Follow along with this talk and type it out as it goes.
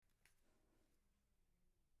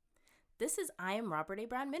This is I Am Robert A.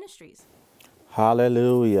 Brown Ministries.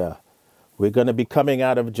 Hallelujah. We're going to be coming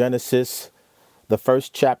out of Genesis, the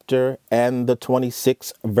first chapter and the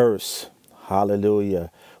 26th verse.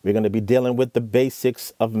 Hallelujah. We're going to be dealing with the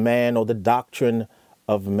basics of man, or the doctrine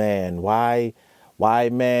of man. Why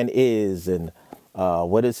man is, and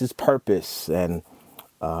what is his purpose, and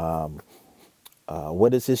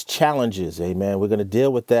what is his challenges. Amen. We're going to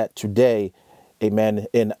deal with that today. Amen.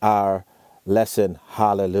 In our lesson.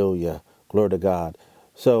 Hallelujah. Glory to God.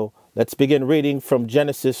 So let's begin reading from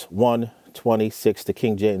Genesis 1:26, the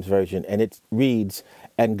King James Version. And it reads,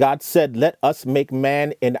 "And God said, let us make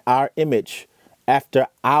man in our image, after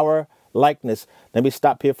our likeness." Let me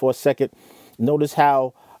stop here for a second. Notice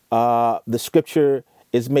how the scripture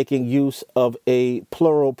is making use of a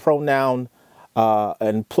plural pronoun,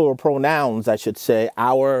 and plural pronouns, I should say.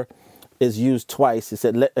 Our is used twice. It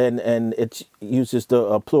said, and it uses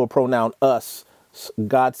the plural pronoun us.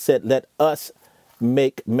 God said, let us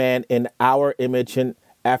make man in our image and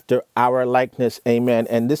after our likeness. Amen.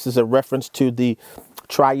 And this is a reference to the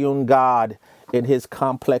triune God in his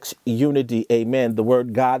complex unity. Amen. The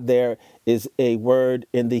word God there is a word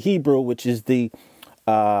in the Hebrew, which is the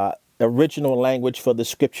original language for the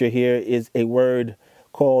scripture here, is a word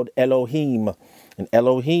called Elohim. And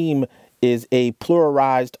Elohim is a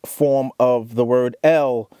pluralized form of the word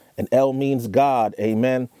El, and El means God.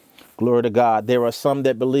 Amen. Glory to God. There are some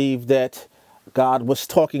that believe that God was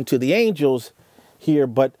talking to the angels here,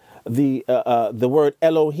 but the word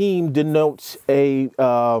Elohim denotes a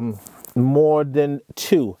more than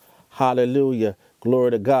two. Hallelujah. Glory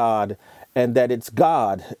to God. And that it's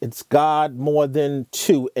God. It's God more than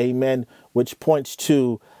two. Amen. Which points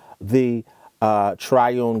to the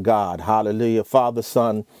triune God. Hallelujah. Father,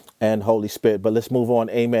 Son, and Holy Spirit. But let's move on.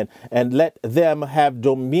 Amen. "And let them have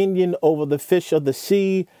dominion over the fish of the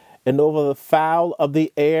sea, and over the fowl of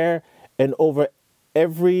the air, and over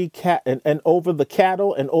every cat, and over the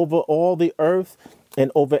cattle, and over all the earth,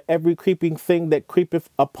 and over every creeping thing that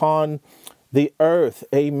creepeth upon the earth."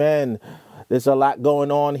 Amen. There's a lot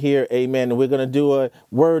going on here. Amen. We're going to do a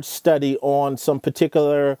word study on some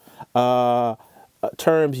particular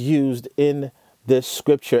terms used in this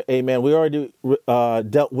scripture. Amen. We already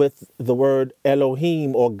dealt with the word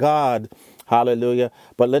Elohim, or God. Hallelujah.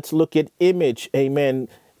 But let's look at image. Amen.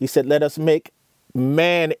 He said, let us make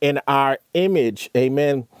man in our image.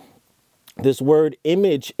 Amen. This word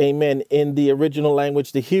image, amen, in the original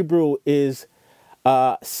language, the Hebrew, is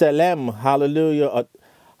selem. Hallelujah.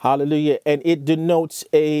 Hallelujah. And it denotes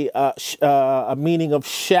a meaning of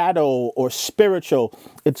shadow or spiritual.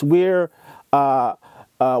 It's where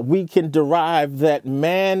we can derive that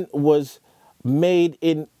man was made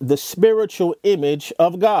in the spiritual image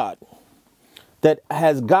of God. That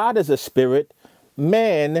has God as a spirit,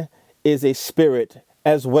 man is a spirit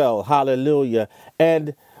as well. Hallelujah.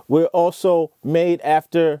 And we're also made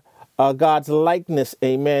after God's likeness.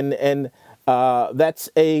 Amen. And that's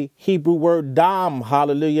a Hebrew word, dam.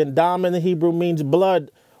 Hallelujah. And dam in the Hebrew means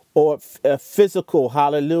blood, or physical.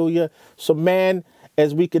 Hallelujah. So man,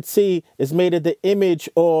 as we could see, is made in the image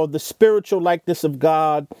or the spiritual likeness of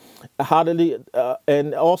God. Hallelujah.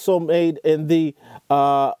 And also made in the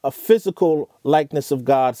a physical likeness of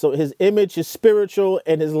God. So his image is spiritual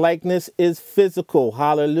and his likeness is physical.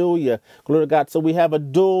 Hallelujah. Glory to God. So we have a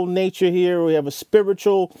dual nature here. We have a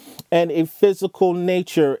spiritual and a physical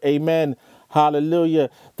nature. Amen. Hallelujah.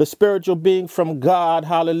 The spiritual being from God.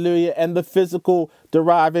 Hallelujah. And the physical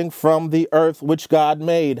deriving from the earth which God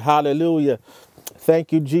made. Hallelujah.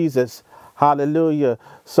 Thank you, Jesus. Hallelujah.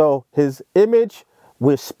 So his image,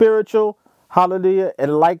 we're spiritual. Hallelujah.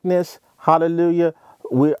 And likeness. Hallelujah.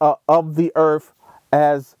 We are of the earth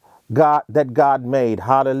as God, that God made.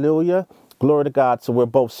 Hallelujah. Glory to God. So we're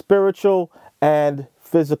both spiritual and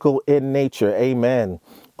physical in nature. Amen.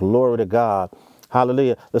 Glory to God.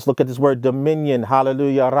 Hallelujah. Let's look at this word dominion.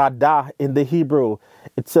 Hallelujah. Radah in the Hebrew.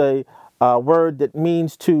 It's a word that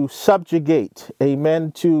means to subjugate.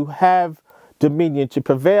 Amen. To have dominion, to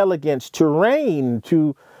prevail against, to reign,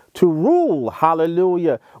 to rule.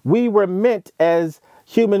 Hallelujah. We were meant as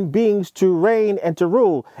human beings to reign and to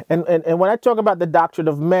rule. And when I talk about the doctrine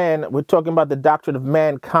of man, we're talking about the doctrine of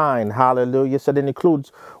mankind. Hallelujah. So that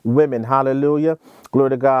includes women. Hallelujah. Glory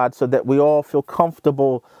to God. So that we all feel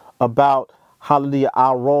comfortable about, hallelujah,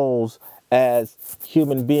 our roles as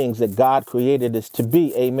human beings that God created us to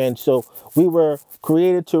be. Amen. So we were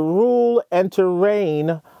created to rule and to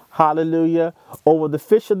reign. Hallelujah. Over the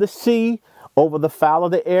fish of the sea, over the fowl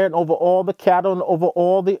of the air, and over all the cattle, and over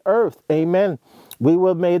all the earth. Amen. We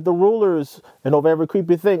were made the rulers, and over every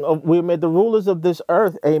creepy thing. We were made the rulers of this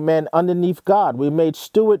earth. Amen. Underneath God. We made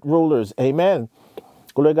steward rulers. Amen.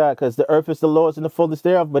 Glory to God, because the earth is the Lord's and the fullness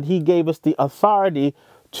thereof, but he gave us the authority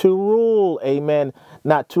to rule, amen.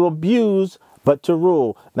 Not to abuse, but to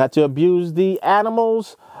rule. Not to abuse the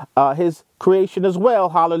animals, his creation as well,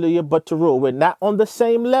 hallelujah, but to rule. We're not on the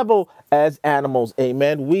same level as animals,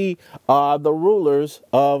 amen. We are the rulers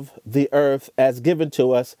of the earth as given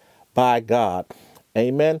to us by God,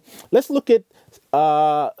 amen. Let's look at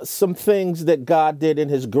some things that God did in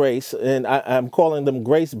his grace, and I'm calling them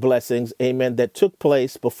grace blessings, amen, that took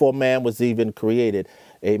place before man was even created,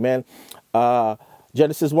 amen.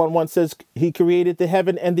 Genesis 1:1 says he created the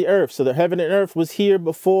heaven and the earth. So the heaven and earth was here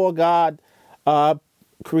before God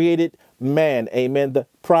created man, amen. The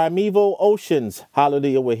primeval oceans,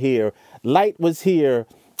 hallelujah, were here. Light was here,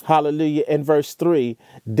 hallelujah, in verse 3.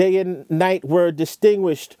 Day and night were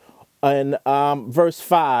distinguished in verse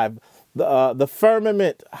 5. The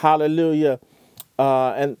firmament, hallelujah,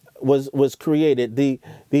 and was created.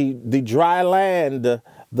 The dry land,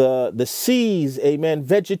 the seas, amen,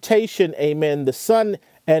 vegetation, amen, the sun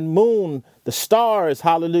and moon, the stars,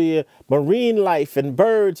 hallelujah, marine life and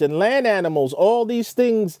birds and land animals, all these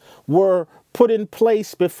things were put in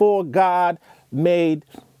place before God made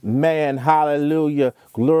man, hallelujah,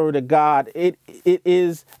 glory to God. It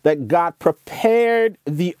is that God prepared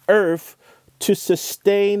the earth to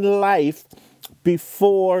sustain life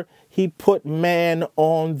before he put man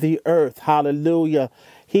on the earth. Hallelujah.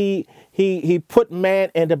 He put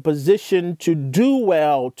man in a position to do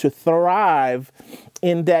well, to thrive,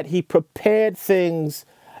 in that he prepared things,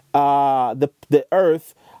 the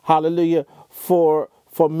earth, hallelujah, for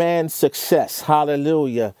man's success.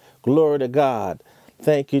 Hallelujah. Glory to God.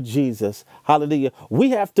 Thank you, Jesus. Hallelujah. We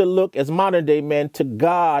have to look as modern day men to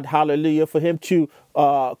God, hallelujah, for him to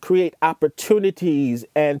create opportunities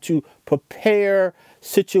and to prepare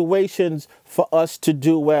situations for us to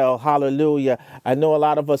do well. Hallelujah. I know a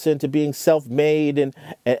lot of us into being self-made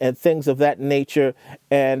and things of that nature.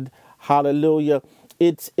 And hallelujah,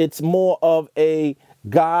 it's more of a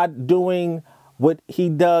God doing what he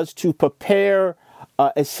does to prepare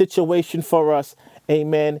a situation for us.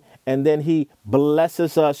 Amen. And then he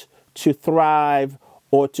blesses us to thrive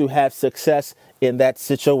or to have success in that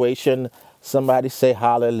situation. Somebody say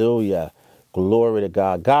hallelujah. Glory to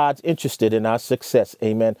God. God's interested in our success.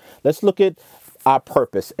 Amen. Let's look at our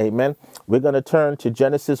purpose. Amen. We're going to turn to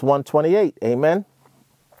Genesis 1:28. Amen.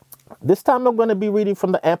 This time I'm going to be reading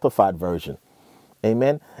from the Amplified Version.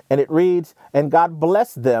 Amen. And it reads, "And God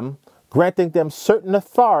blessed them, granting them certain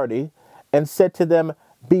authority, and said to them,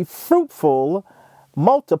 be fruitful,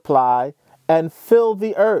 multiply, and fill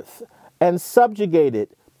the earth, and subjugate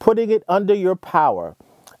it, putting it under your power,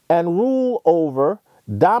 and rule over,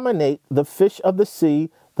 dominate the fish of the sea,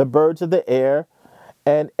 the birds of the air,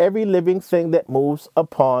 and every living thing that moves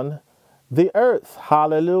upon the earth."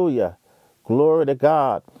 Hallelujah. Glory to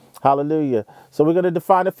God. Hallelujah. So we're going to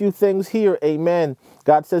define a few things here. Amen.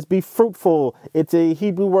 God says, be fruitful. It's a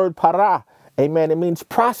Hebrew word, para. Amen. It means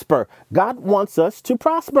prosper. God wants us to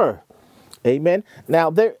prosper. Amen.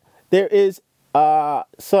 Now, there is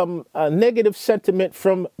some negative sentiment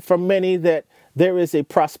from many that there is a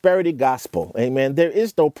prosperity gospel. Amen. There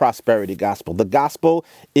is no prosperity gospel. The gospel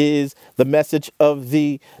is the message of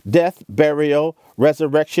the death, burial,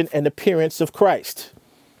 resurrection, and appearance of Christ.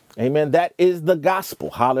 Amen. That is the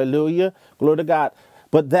gospel. Hallelujah. Glory to God.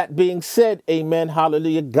 But that being said, amen,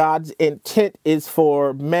 hallelujah, God's intent is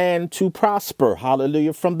for man to prosper.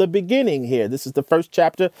 Hallelujah. From the beginning here. This is the first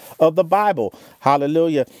chapter of the Bible.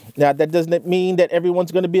 Hallelujah. Now, that doesn't mean that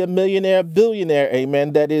everyone's going to be a millionaire, billionaire.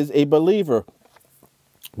 Amen. That is a believer.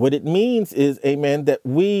 What it means is, amen, that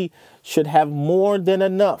we should have more than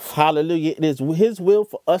enough. Hallelujah. It is his will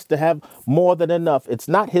for us to have more than enough. It's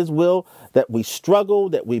not his will that we struggle,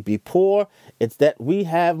 that we be poor. It's that we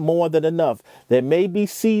have more than enough. There may be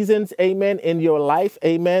seasons, amen, in your life,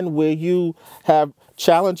 amen, where you have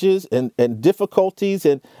challenges and difficulties.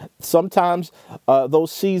 And sometimes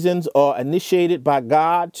those seasons are initiated by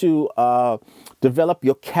God to develop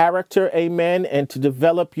your character, amen, and to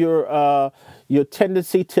develop your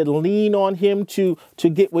tendency to lean on him to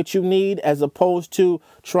get what you need, as opposed to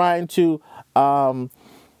trying to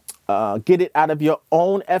get it out of your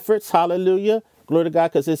own efforts. Hallelujah. Glory to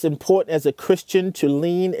God, because it's important as a Christian to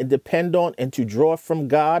lean and depend on and to draw from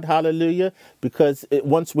God. Hallelujah. Because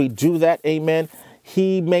once we do that, amen,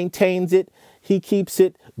 he maintains it. He keeps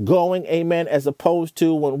it going, amen, as opposed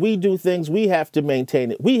to when we do things, we have to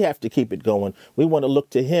maintain it. We have to keep it going. We want to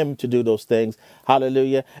look to him to do those things.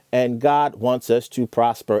 Hallelujah. And God wants us to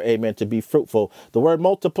prosper, amen, to be fruitful. The word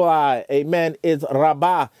multiply, amen, is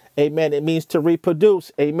rabah. Amen. It means to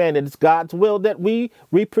reproduce. Amen. And it's God's will that we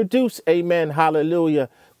reproduce. Amen. Hallelujah.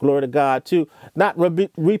 glory to God, to not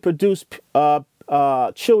reproduce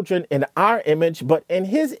children in our image, but in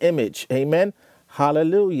his image. Amen.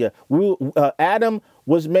 Hallelujah. Adam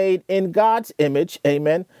was made in God's image.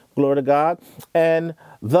 Amen. Glory to God. And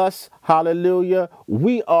thus, hallelujah,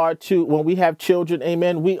 we are to, when we have children,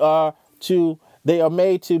 amen, they are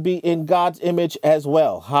made to be in God's image as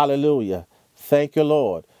well. Hallelujah. Thank you,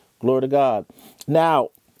 Lord. Glory to God. Now,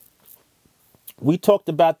 we talked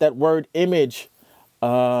about that word image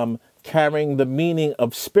carrying the meaning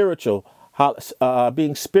of spiritual,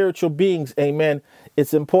 being spiritual beings. Amen.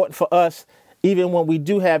 It's important for us, even when we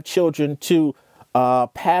do have children, to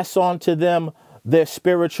pass on to them their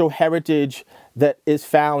spiritual heritage that is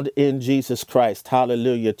found in Jesus Christ.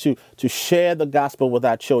 Hallelujah. To share the gospel with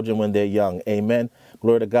our children when they're young. Amen.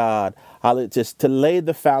 Glory to God. Just to lay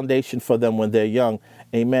the foundation for them when they're young.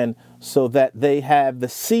 Amen. So that they have the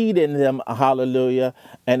seed in them. Hallelujah.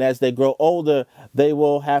 And as they grow older, they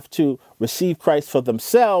will have to receive Christ for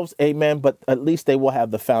themselves. Amen. But at least they will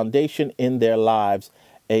have the foundation in their lives.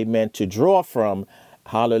 Amen. To draw from.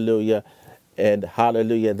 Hallelujah. And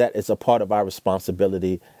hallelujah, that is a part of our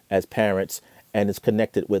responsibility as parents, and is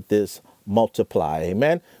connected with this multiply.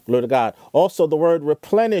 Amen. Glory to God. Also, the word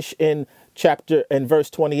replenish in verse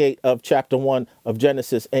 28 of chapter 1 of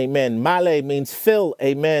Genesis. Amen. Male means fill.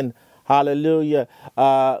 Amen. Hallelujah.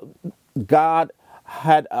 God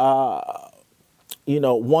had,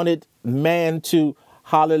 wanted man to,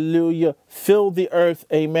 hallelujah, fill the earth.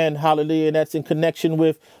 Amen. Hallelujah. And that's in connection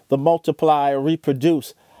with the multiply or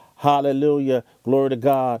reproduce. Hallelujah. Glory to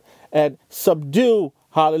God. And subdue,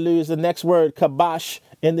 hallelujah, is the next word. Kabash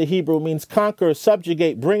in the Hebrew means conquer,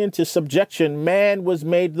 subjugate, bring into subjection. Man was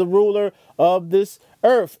made the ruler of this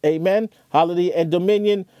earth. Amen. Hallelujah. And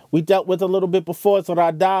dominion, we dealt with a little bit before. It's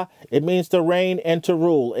radah. It means to reign and to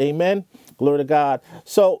rule. Amen. Glory to God.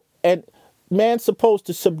 So, and man's supposed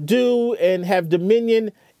to subdue and have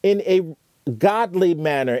dominion in a godly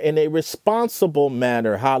manner, in a responsible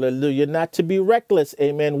manner. Hallelujah. Not to be reckless.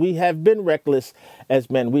 Amen. We have been reckless as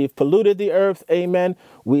men. We've polluted the earth. Amen.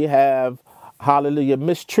 We have, hallelujah,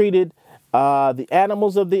 mistreated the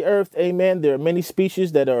animals of the earth. Amen. There are many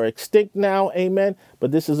species that are extinct now. Amen.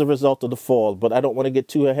 But this is a result of the fall. But I don't want to get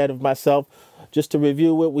too ahead of myself. Just to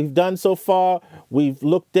review what we've done so far, we've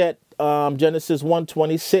looked at Genesis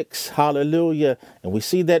 1:26. Hallelujah. And we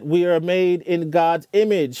see that we are made in God's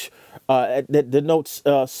image. That denotes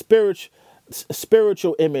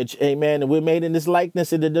spiritual image. Amen. And we're made in this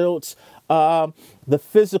likeness. It denotes the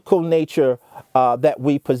physical nature that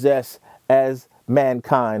we possess as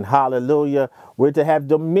mankind. Hallelujah. We're to have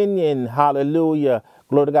dominion. Hallelujah.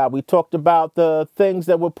 Glory to God. We talked about the things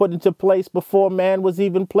that were put into place before man was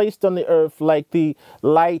even placed on the earth, like the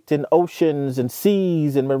light and oceans and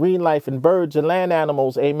seas and marine life and birds and land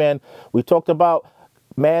animals. Amen. We talked about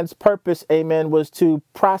man's purpose, amen, was to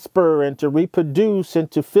prosper and to reproduce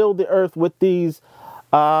and to fill the earth with these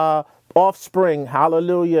offspring,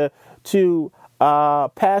 hallelujah, to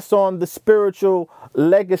pass on the spiritual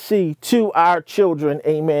legacy to our children,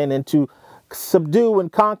 amen, and to subdue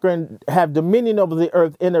and conquer and have dominion over the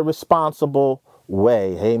earth in a responsible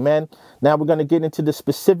way, amen. Now we're going to get into the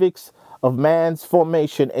specifics of man's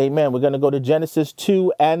formation, amen. We're going to go to Genesis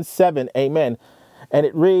 2:7, amen, and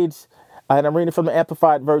it reads, and I'm reading from the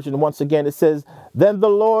Amplified Version once again. It says, "Then the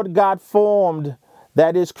Lord God formed,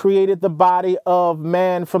 that is, created the body of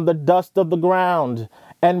man from the dust of the ground,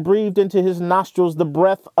 and breathed into his nostrils the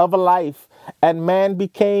breath of life. And man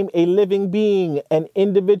became a living being, an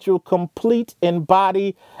individual complete in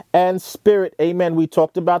body and spirit." Amen. We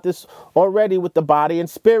talked about this already with the body and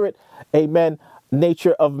spirit. Amen.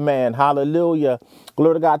 Nature of man. Hallelujah.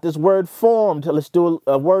 Glory to God. This word formed, let's do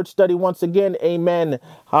a word study once again. Amen.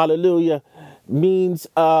 Hallelujah. Means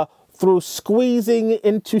through squeezing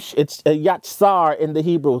into, it's a yatsar in the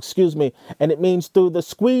Hebrew, excuse me. And it means through the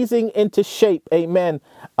squeezing into shape. Amen.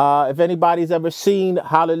 If anybody's ever seen,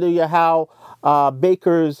 hallelujah, how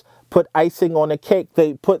bakers put icing on a cake,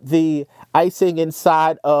 they put the icing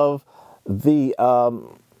inside of the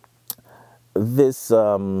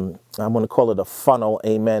I'm going to call it a funnel,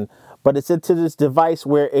 amen. But it's into this device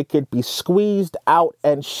where it could be squeezed out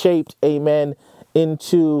and shaped, amen,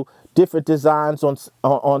 into different designs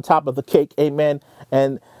on top of the cake, amen.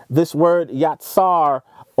 And this word yatsar,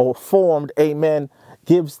 or formed, amen,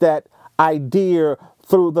 gives that idea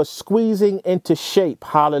through the squeezing into shape,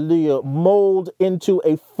 hallelujah, mold into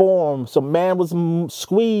a form. So man was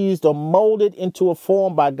squeezed or molded into a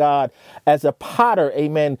form by God as a potter,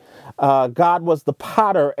 amen. God was the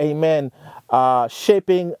potter, amen,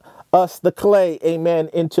 shaping us, the clay, amen,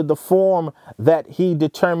 into the form that he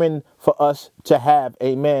determined for us to have,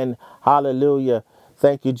 amen, hallelujah.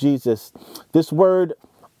 Thank you, Jesus. This word,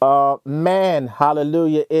 man,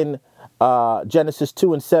 hallelujah, in Genesis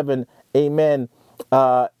 2 and 7, amen,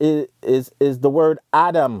 is the word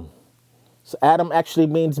Adam. So Adam actually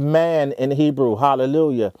means man in Hebrew,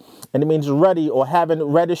 hallelujah. And it means ruddy or having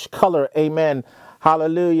reddish color, amen,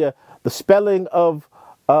 hallelujah. The spelling of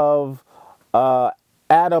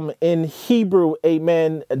Adam in Hebrew,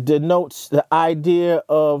 amen, denotes the idea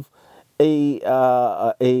of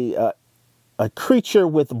a creature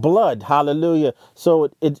with blood, hallelujah.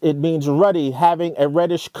 So it means ruddy, having a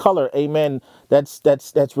reddish color, amen. That's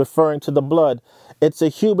referring to the blood. It's a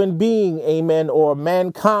human being, amen, or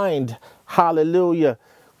mankind, hallelujah.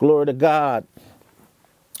 Glory to God.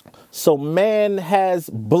 So man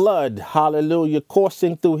has blood, hallelujah,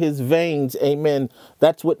 coursing through his veins, amen.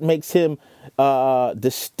 That's what makes him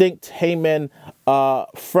distinct, amen,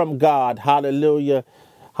 from God, hallelujah.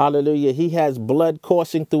 Hallelujah. He has blood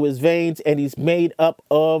coursing through his veins, and he's made up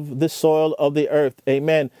of the soil of the earth,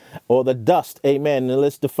 amen, or the dust, amen. And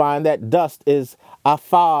let's define that. Dust is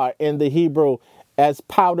afar in the Hebrew as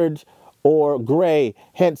powdered or gray,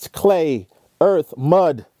 hence clay, earth,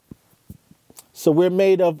 mud. So we're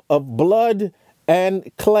made of blood and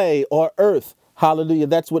clay or earth. Hallelujah.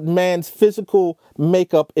 That's what man's physical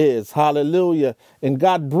makeup is. Hallelujah. And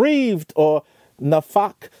God breathed, or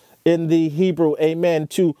nafak in the Hebrew, amen,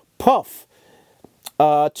 to puff,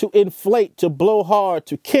 to inflate, to blow hard,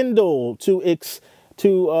 to kindle, to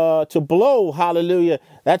blow. Hallelujah.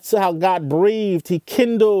 That's how God breathed. He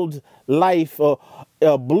kindled life, or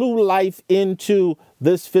blew life into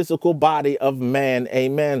this physical body of man.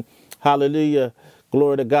 Amen. Hallelujah.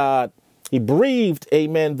 Glory to God. He breathed,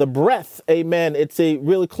 amen, the breath, amen. It's a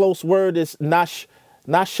really close word. It's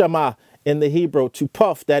nashama in the Hebrew, to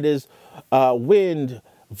puff. That is wind,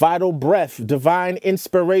 vital breath, divine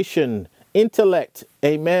inspiration, intellect,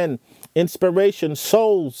 amen. Inspiration,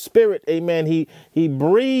 soul, spirit, amen. He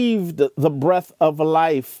breathed the breath of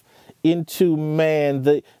life into man,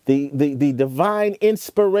 the divine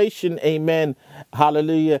inspiration, amen,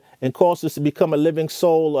 hallelujah, and causes us to become a living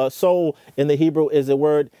soul. Soul in the Hebrew is a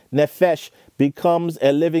word, nephesh, becomes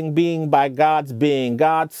a living being by God's being.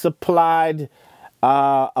 God supplied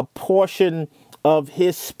a portion of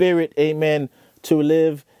his spirit, amen, to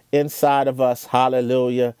live inside of us,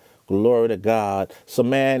 hallelujah, glory to God. So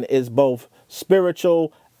man is both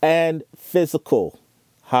spiritual and physical.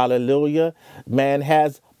 Hallelujah. Man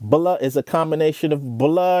has blood, is a combination of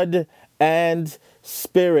blood and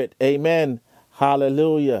spirit. Amen.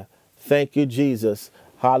 Hallelujah. Thank you, Jesus.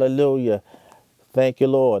 Hallelujah. Thank you,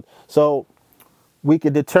 Lord. So we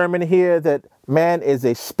can determine here that man is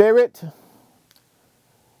a spirit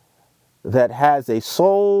that has a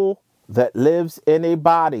soul that lives in a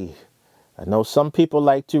body. I know some people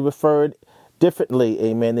like to refer it differently.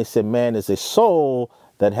 Amen. They say man is a soul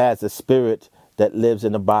that has a spirit that lives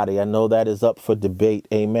in the body. I know that is up for debate.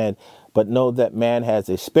 Amen. But know that man has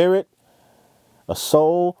a spirit, a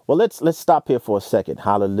soul. Well, let's stop here for a second.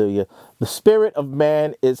 Hallelujah. The spirit of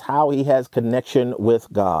man is how he has connection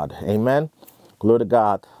with God. Amen. Glory to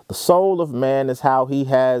God. The soul of man is how he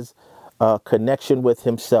has connection with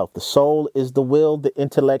himself. The soul is the will, the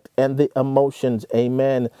intellect, and the emotions.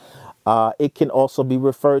 Amen. It can also be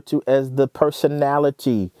referred to as the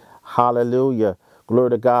personality. Hallelujah.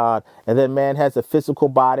 Glory to God. And then man has a physical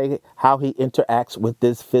body, how he interacts with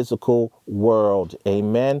this physical world.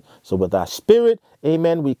 Amen. So with our spirit,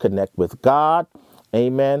 amen, we connect with God.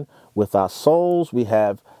 Amen. With our souls, we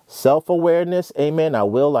have self-awareness. Amen. Our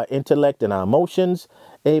will, our intellect, and our emotions.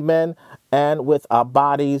 Amen. And with our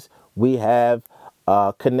bodies, we have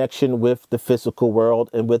connection with the physical world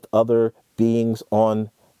and with other beings on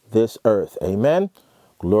this earth. Amen.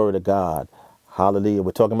 Glory to God. Hallelujah.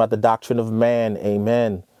 We're talking about the doctrine of man.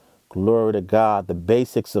 Amen. Glory to God. The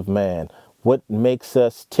basics of man. What makes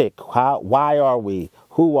us tick? Why are we?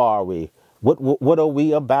 Who are we? What are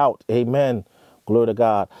we about? Amen. Glory to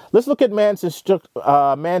God. Let's look at man's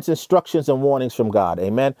instructions and warnings from God.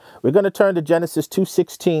 Amen. We're going to turn to Genesis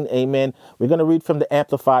 2:16. Amen. We're going to read from the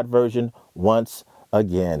Amplified Version once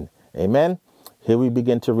again. Amen. Here we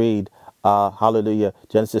begin to read. Hallelujah.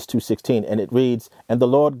 Genesis 2:16. And it reads, "And the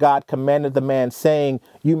Lord God commanded the man, saying,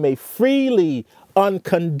 You may freely,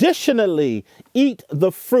 unconditionally eat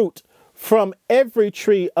the fruit from every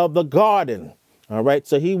tree of the garden." All right.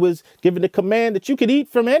 So he was given the command that you could eat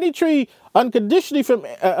from any tree, unconditionally from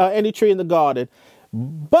any tree in the garden,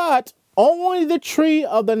 but only the tree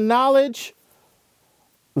of the knowledge,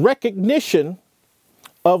 recognition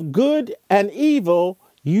of good and evil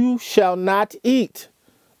you shall not eat.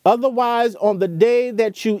 Otherwise, on the day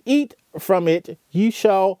that you eat from it, you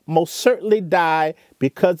shall most certainly die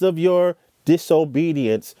because of your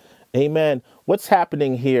disobedience. Amen. What's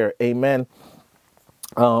happening here? Amen.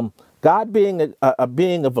 God being a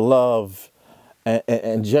being of love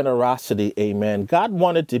and generosity. Amen. God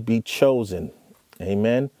wanted to be chosen.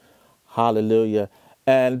 Amen. Hallelujah.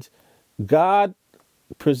 And God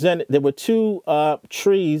presented, there were two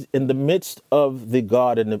trees in the midst of the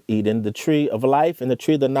Garden of Eden, the tree of life and the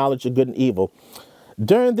tree of the knowledge of good and evil.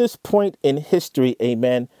 During this point in history,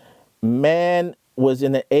 amen, man was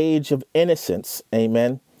in the age of innocence.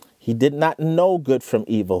 Amen. He did not know good from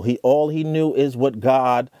evil. All he knew is what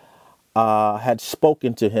God had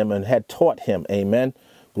spoken to him and had taught him. Amen.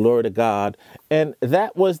 Glory to God. And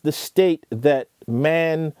that was the state that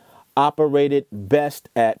man operated best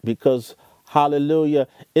at, because, hallelujah,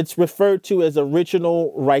 it's referred to as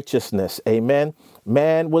original righteousness. Amen.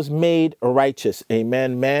 Man was made righteous.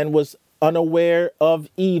 Amen. Man was unaware of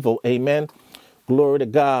evil. Amen. Glory to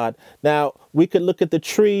God. Now, we could look at the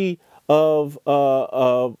tree of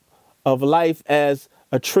life as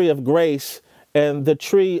a tree of grace, and the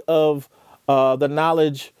tree of the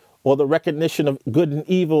knowledge or the recognition of good and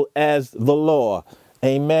evil as the law.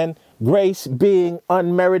 Amen. Grace being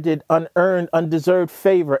unmerited, unearned, undeserved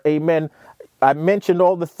favor. Amen. I mentioned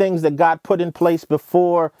all the things that God put in place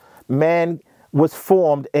before man was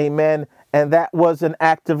formed. Amen. And that was an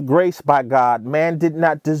act of grace by God. Man did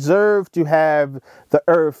not deserve to have the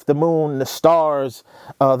earth, the moon, the stars,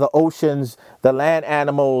 the oceans, the land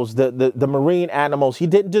animals, the marine animals. He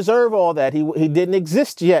didn't deserve all that. He didn't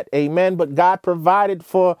exist yet. Amen. But God provided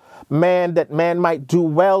for man that man might do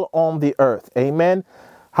well on the earth. Amen.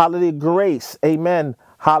 Hallelujah. Grace. Amen.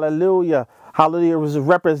 Hallelujah. Hallelujah was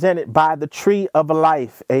represented by the tree of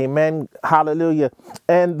life. Amen. Hallelujah.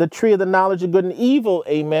 And the tree of the knowledge of good and evil.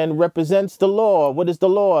 Amen. Represents the law. What is the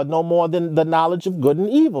law? No more than the knowledge of good and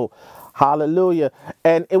evil. Hallelujah.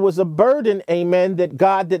 And it was a burden. Amen. That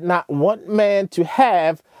God did not want man to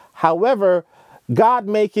have. However, God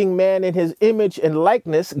making man in his image and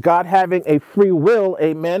likeness, God having a free will.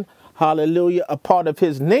 Amen. Hallelujah, a part of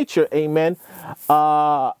his nature, amen,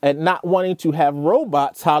 and not wanting to have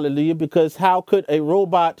robots, hallelujah, because how could a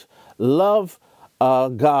robot love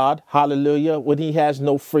God, hallelujah, when he has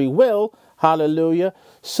no free will, hallelujah?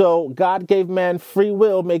 So God gave man free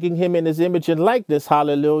will, making him in his image and likeness,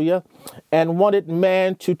 hallelujah, and wanted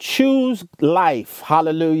man to choose life,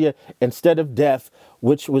 hallelujah, instead of death,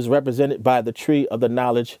 which was represented by the tree of the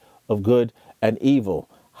knowledge of good and evil,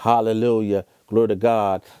 hallelujah. Glory to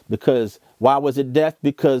God. Because why was it death?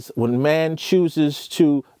 Because when man chooses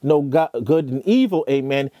to know good and evil,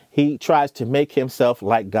 amen, he tries to make himself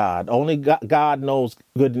like God. Only God knows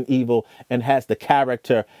good and evil and has the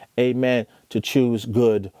character, amen, to choose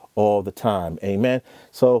good all the time. Amen.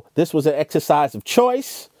 So this was an exercise of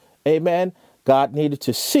choice. Amen. God needed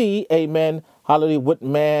to see, amen, hallelujah, what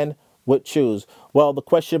man would choose. Well, the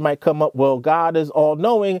question might come up, well, God is all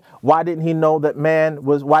knowing. Why didn't he know that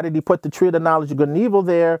why did he put the tree of the knowledge of good and evil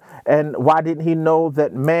there? And why didn't he know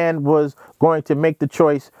that man was going to make the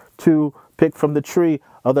choice to pick from the tree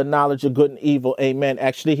of the knowledge of good and evil? Amen.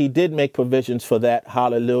 Actually, he did make provisions for that.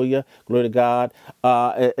 Hallelujah. Glory to God.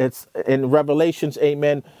 It's in Revelations.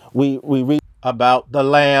 Amen. We read about the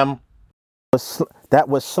Lamb that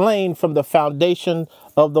was slain from the foundation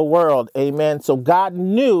of the world. Amen. So God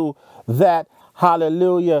knew that,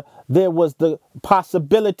 hallelujah, there was the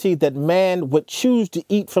possibility that man would choose to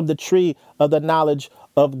eat from the tree of the knowledge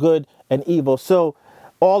of good and evil. So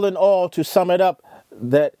all in all, to sum it up,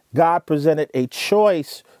 that God presented a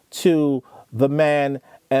choice to the man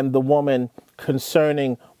and the woman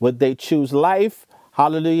concerning would they choose life,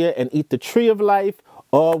 hallelujah, and eat the tree of life,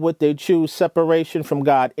 or would they choose separation from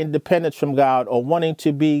God, independence from God, or wanting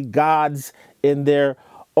to be gods in their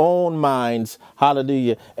own minds,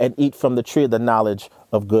 hallelujah, and eat from the tree of the knowledge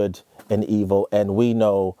of good and evil? And we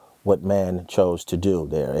know what man chose to do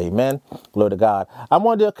there. Amen. Glory to God. I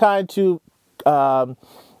wanted to kind of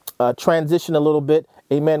transition a little bit.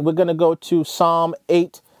 Amen. We're going to go to Psalm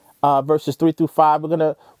 8, verses 3 through 5.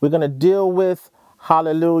 We're going to deal with,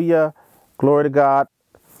 hallelujah, glory to God.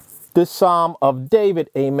 This Psalm of David,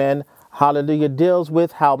 amen, hallelujah, deals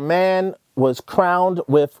with how man was crowned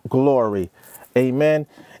with glory, amen.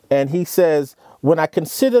 And he says, when I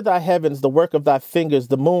consider thy heavens, the work of thy fingers,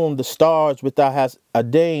 the moon, the stars which thou hast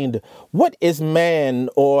ordained, what is man,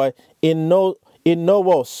 or in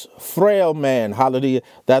novos, frail man, hallelujah,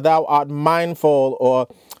 that thou art mindful, or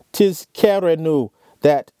tis kerenu,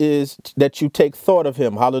 that you take thought of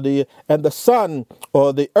him, hallelujah, and the son,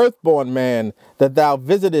 or the earthborn man, that thou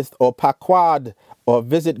visitest, or paquad, or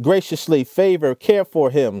visit graciously, favor, care for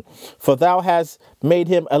him, for thou hast made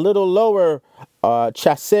him a little lower,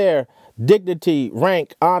 chaser, dignity,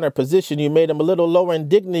 rank, honor, position. You made him a little lower in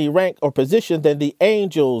dignity, rank, or position than the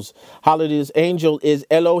angels. Hallelujah. This angel is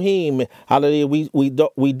Elohim. Hallelujah. We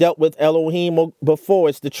dealt with Elohim before.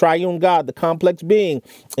 It's the triune God, the complex being.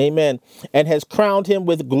 Amen. And has crowned him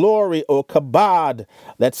with glory or kabod,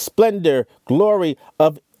 that splendor, glory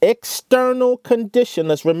of external condition.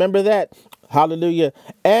 Let's remember that. Hallelujah.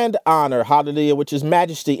 And honor. Hallelujah. Which is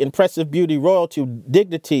majesty, impressive beauty, royalty,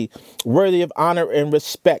 dignity, worthy of honor and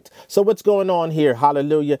respect. So what's going on here?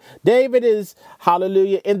 Hallelujah. David is,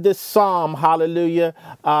 hallelujah, in this psalm, hallelujah,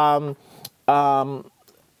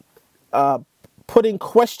 putting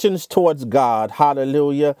questions towards God,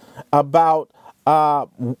 hallelujah, about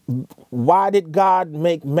why did God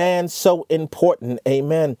make man so important?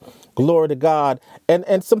 Amen. Glory to God.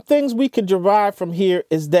 And some things we can derive from here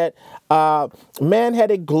is that man had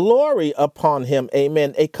a glory upon him.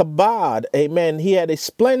 Amen. A kabod. Amen. He had a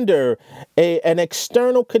splendor, an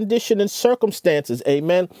external condition and circumstances.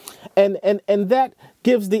 Amen. And that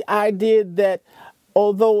gives the idea that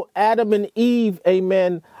although Adam and Eve,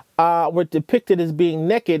 amen, were depicted as being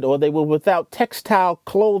naked, or they were without textile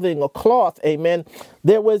clothing or cloth, amen,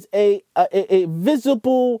 there was a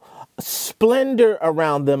visible splendor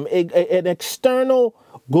around them, an external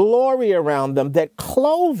glory around them that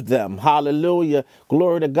clothed them. Hallelujah.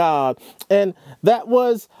 Glory to God. And that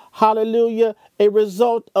was, hallelujah, a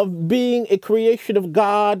result of being a creation of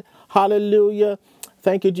God. Hallelujah.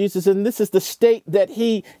 Thank you, Jesus. And this is the state that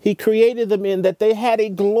he created them in, that they had a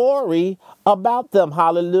glory about them.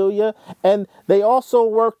 Hallelujah. And they also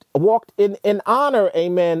walked in honor.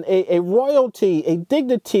 Amen. A royalty, a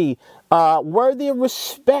dignity, worthy of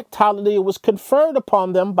respect. Hallelujah. Was conferred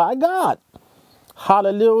upon them by God.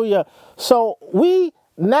 Hallelujah. So we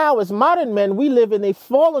now, as modern men, we live in a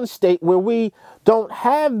fallen state where we don't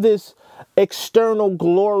have this external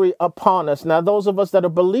glory upon us. Now, those of us that are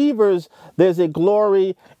believers, there's a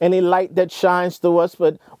glory and a light that shines through us.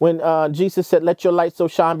 But when Jesus said, let your light so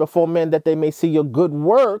shine before men that they may see your good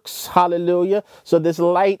works. Hallelujah. So this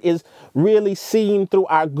light is really seen through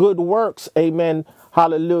our good works. Amen.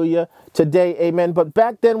 Hallelujah. Today, amen. But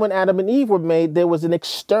back then when Adam and Eve were made, there was an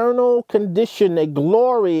external condition, a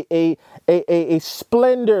glory, a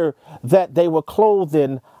splendor that they were clothed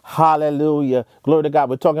in. Hallelujah. Glory to God.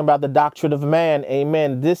 We're talking about the doctrine of man.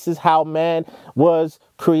 Amen. This is how man was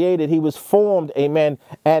created. He was formed. Amen.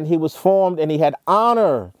 And he was formed and he had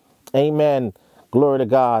honor. Amen. Glory to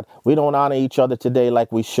God. We don't honor each other today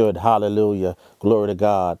like we should. Hallelujah. Glory to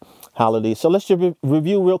God. Hallelujah. So let's just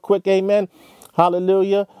review real quick. Amen.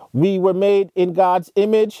 Hallelujah. We were made in God's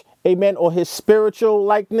image, amen, or his spiritual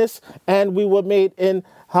likeness, and we were made in,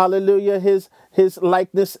 hallelujah, his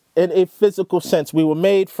likeness in a physical sense. We were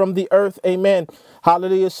made from the earth, amen.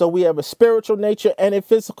 Hallelujah. So we have a spiritual nature and a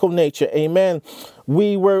physical nature, amen.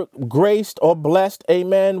 We were graced or blessed,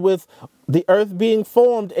 amen, with the earth being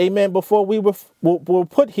formed, amen, before we were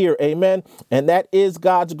put here, amen. And that is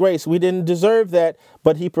God's grace. We didn't deserve that,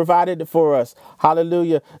 but he provided it for us.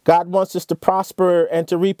 Hallelujah. God wants us to prosper and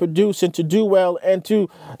to reproduce and to do well and to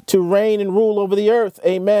reign and rule over the earth,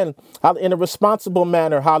 amen, in a responsible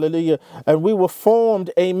manner. Hallelujah. And we were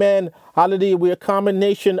formed, amen. Hallelujah. We're a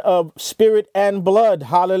combination of spirit and blood.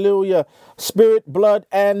 Hallelujah. Spirit, blood,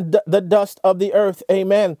 and the dust of the earth.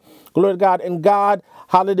 Amen. Glory to God. And God,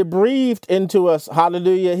 hallelujah, breathed into us.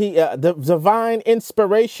 Hallelujah. The divine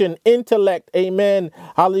inspiration, intellect. Amen.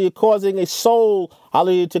 Hallelujah. Causing a soul,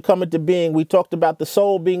 hallelujah, to come into being. We talked about the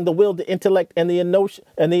soul being the will, the intellect, and the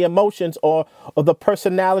emotions, or the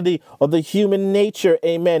personality or the human nature.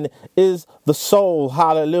 Amen. Is the soul.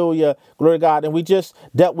 Hallelujah. Glory to God. And we just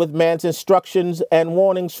dealt with man's instructions and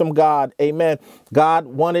warnings from God. Amen. God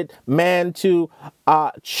wanted man to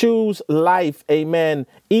choose life. Amen.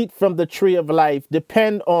 Eat from the tree of life.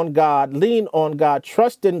 Depend on God. Lean on God.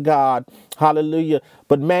 Trust in God. Hallelujah.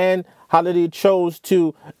 But man, hallelujah, chose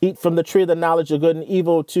to eat from the tree of the knowledge of good and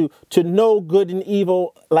evil, to know good and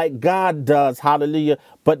evil like God does. Hallelujah.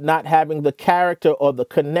 But not having the character or the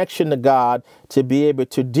connection to God to be able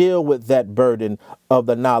to deal with that burden of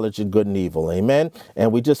the knowledge of good and evil. Amen.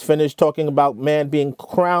 And we just finished talking about man being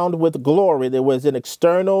crowned with glory. There was an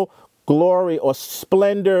external glory or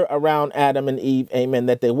splendor around Adam and Eve, amen,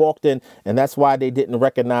 that they walked in, and that's why they didn't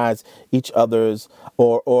recognize each other's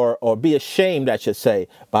or be ashamed, I should say,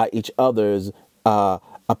 by each other's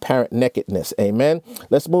apparent nakedness. Amen.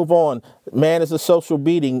 Let's move on. Man is a social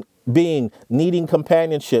being needing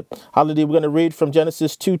companionship. Hallelujah. We're going to read from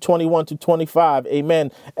Genesis 2:21 to 25.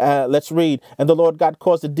 Amen. Let's read. And the Lord God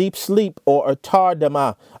caused a deep sleep, or a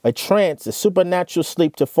tardama, a trance, a supernatural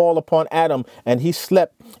sleep, to fall upon Adam, and he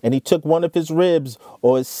slept. And he took one of his ribs,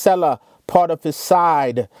 or his sella, part of his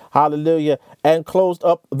side, hallelujah, and closed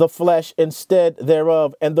up the flesh instead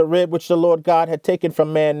thereof. And the rib which the Lord God had taken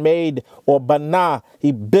from man made, or banah,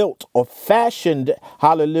 he built or fashioned,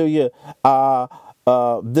 hallelujah,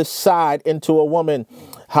 this side into a woman,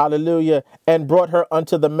 hallelujah, and brought her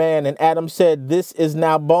unto the man. And Adam said, this is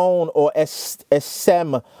now bone, or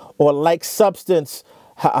esem, or like substance,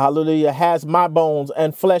 hallelujah, has my bones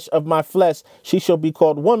and flesh of my flesh. She shall be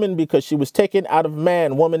called woman, because she was taken out of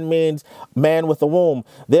man. Woman means man with a womb.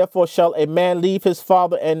 Therefore shall a man leave his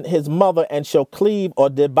father and his mother, and shall cleave, or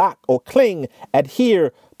debak, or cling,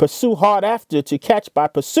 adhere, pursue hard after, to catch by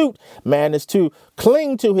pursuit. Man is to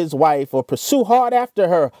cling to his wife, or pursue hard after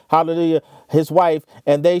her, hallelujah, his wife,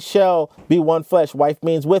 and they shall be one flesh. Wife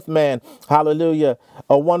means with man, hallelujah.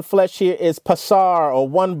 One flesh here is pasar, or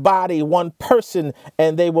one body, one person,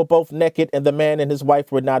 and they were both naked, and the man and his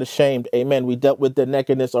wife were not ashamed. Amen. We dealt with the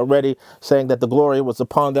nakedness already, saying that the glory was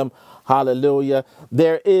upon them. Hallelujah.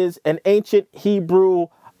 There is an ancient Hebrew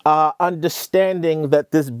understanding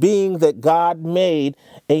that this being that God made,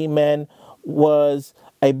 amen, was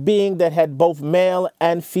a being that had both male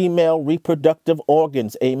and female reproductive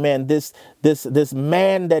organs. Amen. This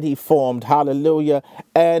man that he formed, hallelujah.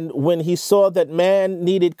 And when he saw that man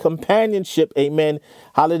needed companionship, amen,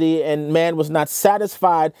 hallelujah, and man was not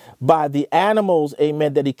satisfied by the animals,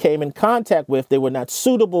 amen, that he came in contact with, they were not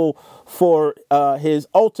suitable for his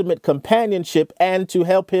ultimate companionship and to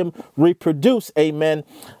help him reproduce, amen,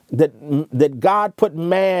 that God put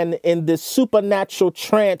man in this supernatural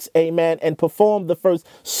trance, amen, and performed the first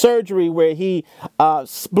surgery where he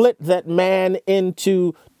split that man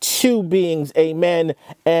into two beings, amen,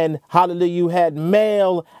 and hallelujah, you had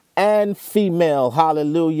male and female,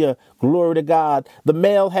 hallelujah, glory to God. The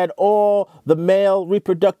male had all the male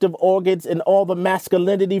reproductive organs and all the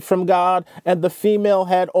masculinity from God, and the female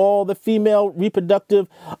had all the female reproductive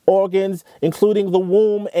organs, including the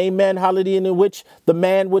womb, amen, hallelujah, in which the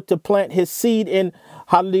man would to plant his seed in,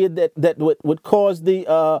 hallelujah, that would cause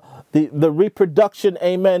the reproduction,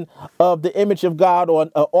 amen, of the image of God, or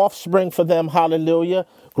an offspring for them, hallelujah,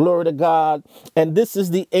 glory to God. And this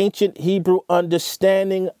is the ancient Hebrew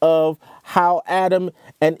understanding of how Adam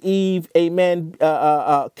and Eve, amen,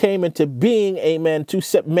 came into being, amen, two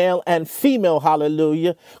male and female,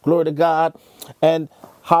 hallelujah, glory to God. And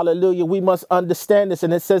hallelujah, we must understand this.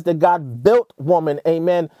 And it says that God built woman,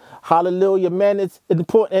 amen, hallelujah. Men, it's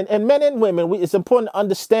important, and men and women, it's important to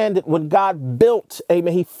understand that when God built,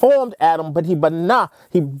 amen, he formed Adam, but he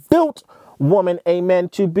built woman, amen,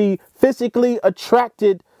 to be physically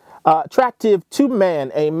attractive to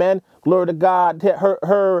man, amen, glory to God.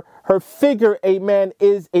 Her figure, amen,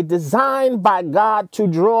 is a design by God to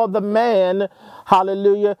draw the man,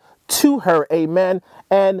 hallelujah, to her, amen.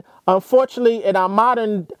 And unfortunately, in our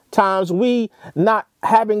modern times, we not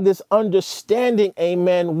having this understanding,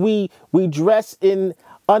 amen, we dress in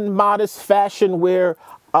unmodest fashion where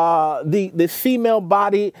the female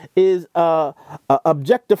body is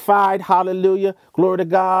objectified, hallelujah, glory to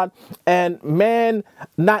God, and man,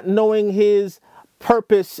 not knowing his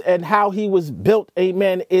purpose and how he was built,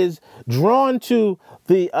 amen, is drawn to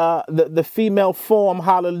the female form,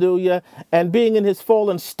 hallelujah, and being in his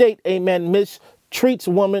fallen state, amen, mistreats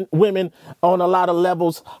women on a lot of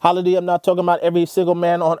levels, hallelujah. I'm not talking about every single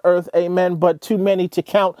man on earth, amen, but too many to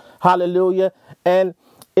count, hallelujah. And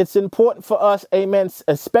it's important for us, amen,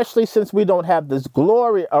 especially since we don't have this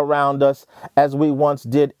glory around us as we once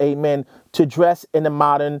did, amen, to dress in a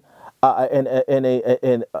modern, in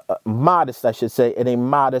a modest, I should say, in a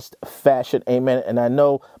modest fashion, amen. And I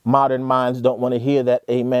know modern minds don't want to hear that,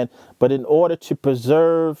 amen. But in order to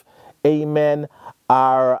preserve, amen,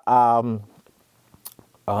 our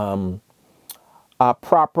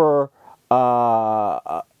proper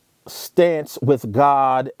stance with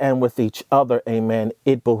God and with each other, amen,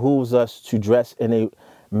 it behooves us to dress in a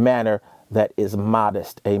manner that is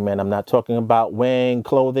modest, amen. I'm not talking about wearing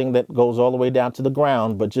clothing that goes all the way down to the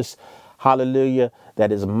ground, but just, hallelujah,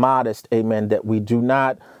 that is modest, amen, that we do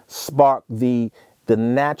not spark the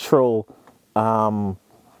natural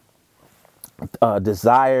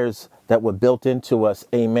desires that were built into us,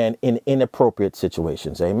 amen, in inappropriate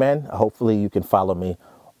situations, amen. Hopefully you can follow me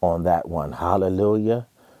on that one, hallelujah.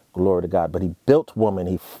 Glory to God. But he built woman.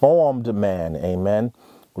 He formed man. Amen.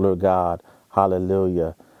 Glory to God.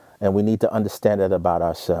 Hallelujah. And we need to understand that about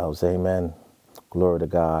ourselves. Amen. Glory to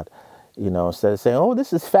God. You know, instead of saying, oh,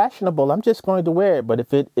 this is fashionable, I'm just going to wear it. But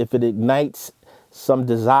if it ignites some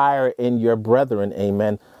desire in your brethren,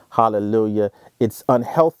 amen, hallelujah, it's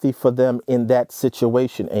unhealthy for them in that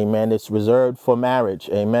situation. Amen. It's reserved for marriage.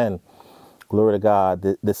 Amen. Glory to God.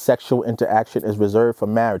 The sexual interaction is reserved for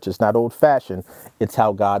marriage. It's not old fashioned. It's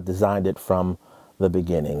how God designed it from the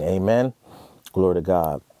beginning. Amen. Glory to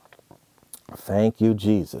God. Thank you,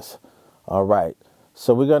 Jesus. All right.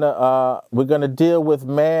 So we're gonna deal with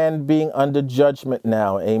man being under judgment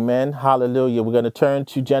now. Amen. Hallelujah. We're gonna turn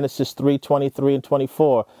to Genesis 3:23 and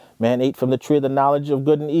 24. Man ate from the tree of the knowledge of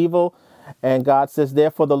good and evil. And God says,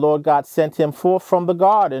 therefore the Lord God sent him forth from the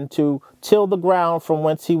garden to till the ground from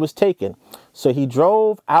whence he was taken. So he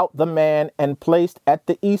drove out the man and placed at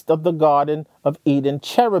the east of the garden of Eden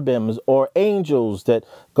cherubims or angels that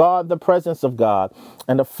guard the presence of God,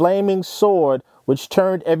 and a flaming sword which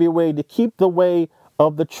turned every way to keep the way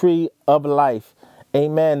of the tree of life.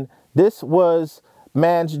 Amen. This was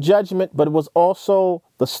man's judgment, but it was also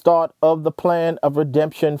the start of the plan of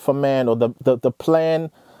redemption for man, or the plan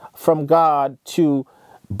from God to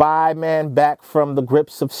buy man back from the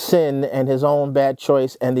grips of sin and his own bad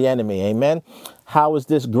choice and the enemy. Amen. How is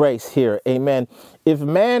this grace here? Amen. If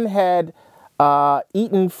man had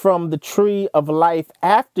eaten from the tree of life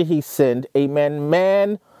after he sinned, amen,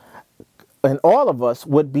 man and all of us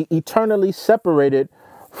would be eternally separated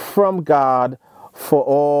from God for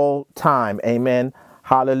all time. Amen.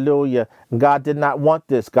 Hallelujah. God did not want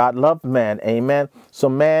this. God loved man. Amen. So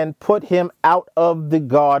man put him out of the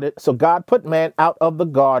garden. So God put man out of the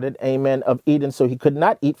garden, amen, of Eden, so he could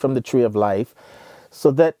not eat from the tree of life,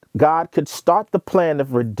 so that God could start the plan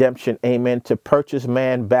of redemption, amen, to purchase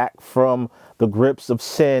man back from the grips of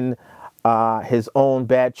sin, his own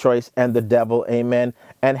bad choice and the devil, amen,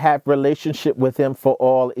 and have relationship with him for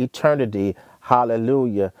all eternity.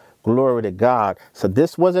 Hallelujah. Glory to God. So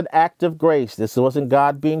this was an act of grace. This wasn't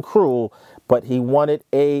God being cruel, but he wanted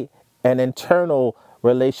an internal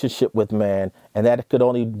relationship with man, and that could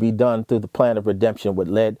only be done through the plan of redemption, which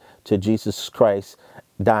led to Jesus Christ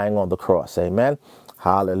dying on the cross. Amen.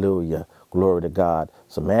 Hallelujah. Glory to God.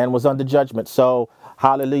 So man was under judgment. So,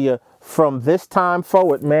 hallelujah. From this time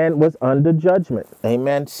forward, man was under judgment.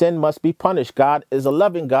 Amen. Sin must be punished. God is a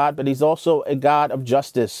loving God, but he's also a God of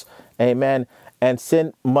justice. Amen. And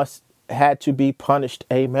sin had to be punished.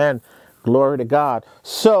 Amen. Glory to God.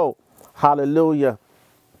 So, hallelujah.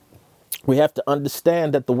 We have to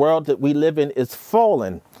understand that the world that we live in is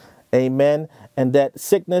fallen. Amen. And that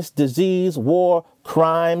sickness, disease, war,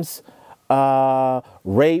 crimes,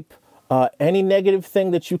 rape, any negative thing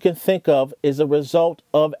that you can think of is a result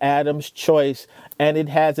of Adam's choice, and it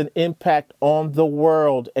has an impact on the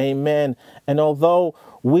world. Amen. And although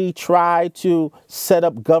we try to set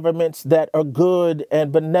up governments that are good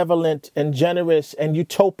and benevolent and generous and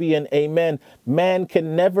utopian, amen, man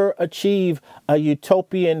can never achieve a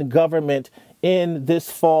utopian government in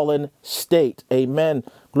this fallen state. Amen.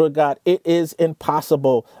 Glory to God. It is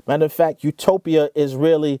impossible. Matter of fact, utopia is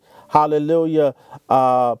really, hallelujah,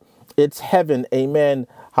 it's heaven. Amen.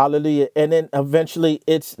 Hallelujah. And then eventually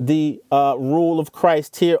it's the rule of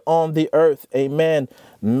Christ here on the earth. Amen.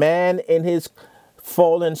 Man in his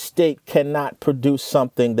fallen state cannot produce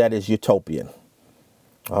something that is utopian.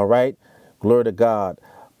 All right. Glory to God.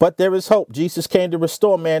 But there is hope. Jesus came to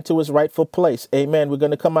restore man to his rightful place. Amen. We're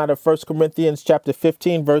going to come out of 1 Corinthians chapter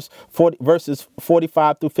 15, verses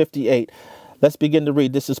 45 through 58. Let's begin to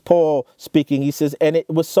read. This is Paul speaking. He says, and it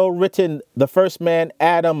was so written, the first man,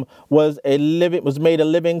 Adam, was made a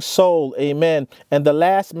living soul. Amen. And the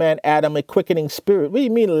last man, Adam, a quickening spirit. What do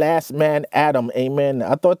you mean last man, Adam? Amen.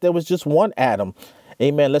 I thought there was just one Adam.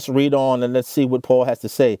 Amen. Let's read on and let's see what Paul has to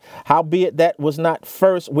say. Howbeit that was not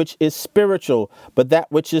first which is spiritual, but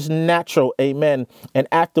that which is natural. Amen. And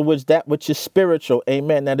afterwards that which is spiritual.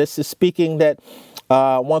 Amen. Now this is speaking that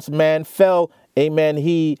once man fell, amen,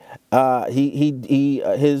 his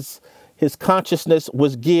consciousness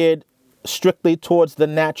was geared strictly towards the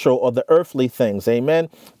natural or the earthly things. Amen.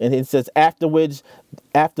 And he says afterwards,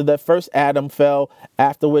 after the first Adam fell,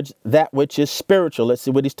 afterwards that which is spiritual. Let's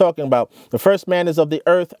see what he's talking about. The first man is of the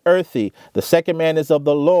earth, earthy. The second man is of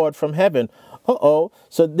the Lord from heaven. So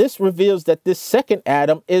this reveals that this second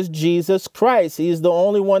Adam is Jesus Christ. He is the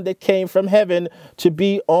only one that came from heaven to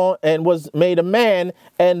be on and was made a man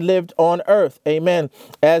and lived on earth. Amen.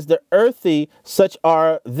 As the earthy, such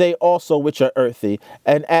are they also which are earthy.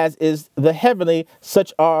 And as is the heavenly,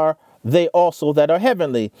 such are they also that are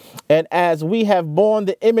heavenly. And as we have borne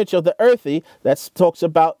the image of the earthy, that talks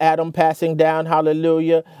about Adam passing down,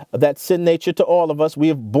 hallelujah, that sin nature to all of us. We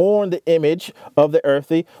have borne the image of the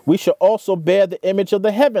earthy. We shall also bear the image of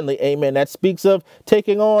the heavenly. Amen. That speaks of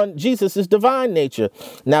taking on Jesus's divine nature.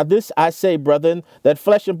 Now this I say, brethren, that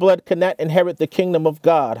flesh and blood cannot inherit the kingdom of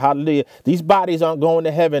God. Hallelujah. These bodies aren't going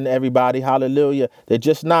to heaven, everybody. Hallelujah. They're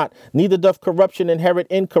just not. Neither doth corruption inherit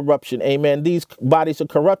incorruption. Amen. These bodies are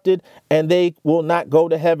corrupted and they will not go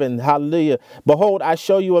to heaven. Hallelujah. Behold, I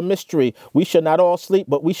show you a mystery. We shall not all sleep,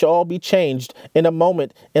 but we shall all be changed in a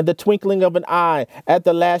moment, in the twinkling of an eye, at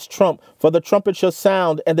the last trump. For the trumpet shall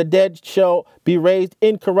sound, and the dead shall be raised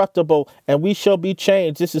incorruptible, and we shall be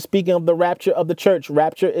changed. This is speaking of the rapture of the church.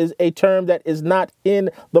 Rapture is a term that is not in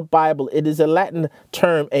the Bible. It is a Latin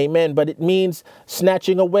term, amen, but it means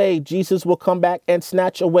snatching away. Jesus will come back and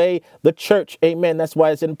snatch away the church, amen. That's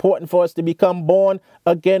why it's important for us to become born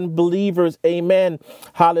again believers, amen.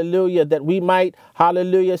 Hallelujah, that we might,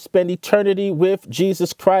 hallelujah, spend eternity with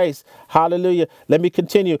Jesus Christ. Hallelujah. Let me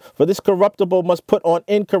continue. For this corruptible must put on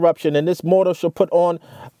incorruption, and this mortal shall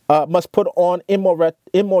must put on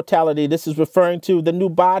immortality. This is referring to the new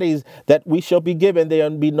bodies that we shall be given. They'll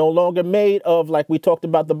be no longer made of, like we talked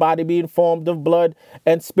about, the body being formed of blood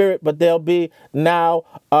and spirit, but they'll be now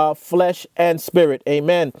flesh and spirit.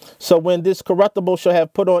 Amen. So when this corruptible shall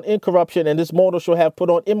have put on incorruption, and this mortal shall have put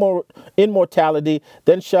on immortality,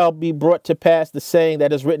 then shall be brought to pass the saying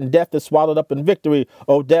that is written, death is swallowed up in victory.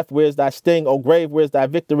 O death, where's thy sting? O grave, where's thy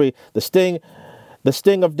victory? The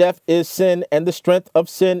sting of death is sin, and the strength of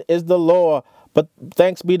sin is the law. But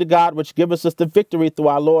thanks be to God, which giveth us the victory through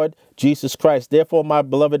our Lord Jesus Christ. Therefore, my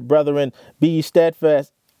beloved brethren, be ye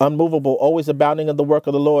steadfast, unmovable, always abounding in the work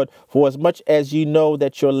of the Lord, for as much as ye know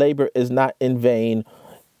that your labor is not in vain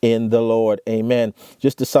in the Lord. Amen.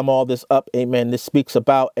 Just to sum all this up, amen, this speaks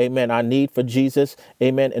about, amen, our need for Jesus,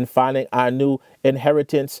 amen, and finding our new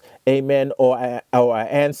inheritance, amen, or our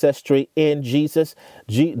ancestry in Jesus.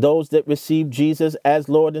 Those that receive Jesus as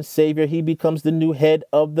Lord and Savior, he becomes the new head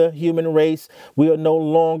of the human race. We are no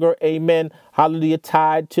longer, amen, hallelujah,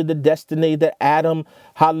 tied to the destiny that Adam,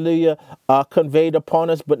 hallelujah, conveyed upon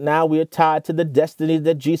us, but now we are tied to the destiny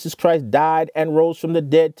that Jesus Christ died and rose from the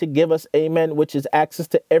dead to give us, amen, which is access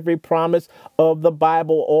to every promise of the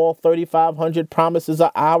Bible. All 3,500 promises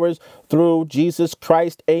are ours through Jesus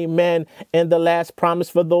Christ, amen. And the last promise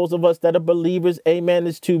for those of us that are believers, amen,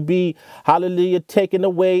 is to be, hallelujah, taken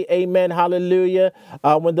away, amen, hallelujah,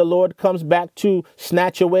 when the Lord comes back to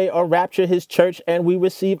snatch away or rapture his church, and we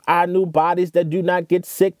receive our new bodies that do not get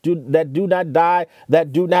sick, that do not die,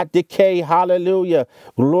 that do not decay. Hallelujah.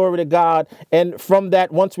 Glory to God. And from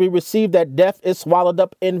that, once we receive that, death is swallowed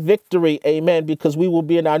up in victory. Amen. Because we will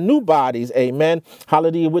be in our new bodies. Amen.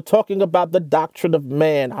 Hallelujah. We're talking about the doctrine of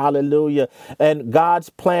man. Hallelujah. And God's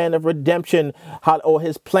plan of redemption, or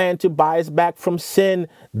his plan to buy us back from sin,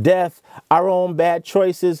 death, our own bad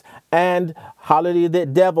choices, and hallelujah, the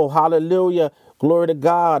devil. Hallelujah. Glory to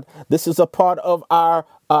God. This is a part of our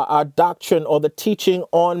doctrine, or the teaching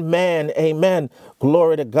on man. Amen.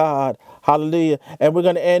 Glory to God. Hallelujah. And we're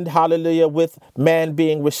going to end, hallelujah, with man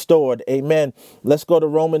being restored. Amen. Let's go to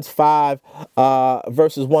Romans 5,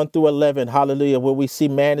 verses 1 through 11. Hallelujah. Where we see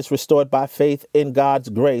man is restored by faith in God's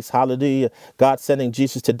grace. Hallelujah. God sending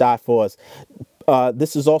Jesus to die for us.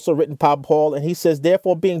 This is also written by Paul, and he says,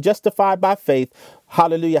 therefore, being justified by faith,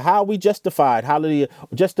 hallelujah. How are we justified? Hallelujah.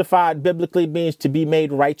 Justified biblically means to be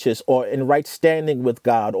made righteous, or in right standing with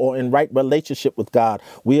God, or in right relationship with God.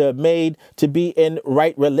 We are made to be in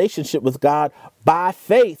right relationship with God by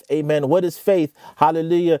faith. Amen. What is faith?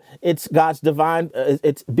 Hallelujah. It's God's divine,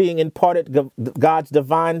 it's being imparted, God's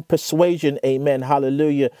divine persuasion. Amen.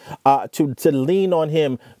 Hallelujah. To lean on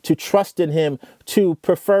him, to trust in him, to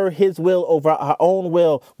prefer his will over our own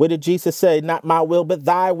will. What did Jesus say? Not my will, but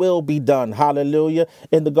thy will be done. Hallelujah.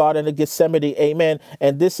 In the Garden of Gethsemane. Amen.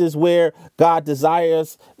 And this is where God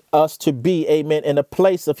desires us to be, amen, in a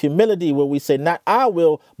place of humility where we say, not our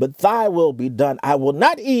will, but thy will be done. I will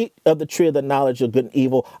not eat of the tree of the knowledge of good and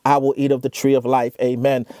evil. I will eat of the tree of life.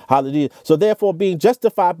 Amen. Hallelujah. So therefore, being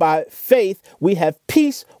justified by faith, we have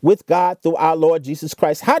peace with God through our Lord Jesus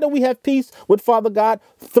Christ. How do we have peace with Father God?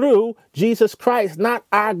 Through Jesus Christ, not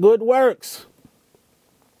our good works.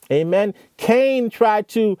 Amen. Cain tried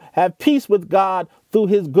to have peace with God through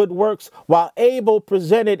his good works, while Abel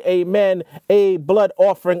presented, amen, a blood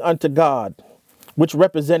offering unto God, which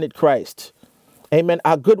represented Christ. Amen.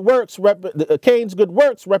 Our good works, Cain's good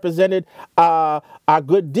works represented our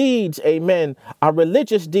good deeds. Amen. Our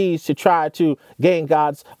religious deeds to try to gain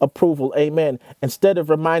God's approval. Amen. Instead of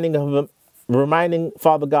reminding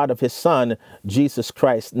Father God of his son, Jesus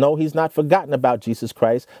Christ. No, he's not forgotten about Jesus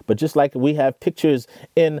Christ. But just like we have pictures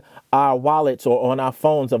in our wallets or on our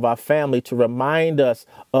phones of our family to remind us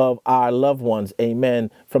of our loved ones, amen,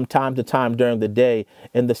 from time to time during the day.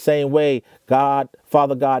 In the same way,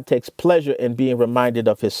 Father God takes pleasure in being reminded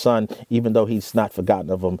of his son, even though he's not forgotten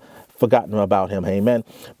about him. Amen.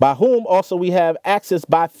 By whom also we have access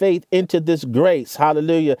by faith into this grace.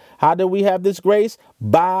 Hallelujah. How do we have this grace?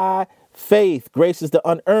 By faith. Grace is the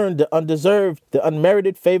unearned, the undeserved, the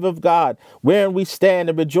unmerited favor of God, wherein we stand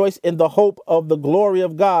and rejoice in the hope of the glory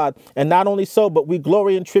of God. And not only so, but we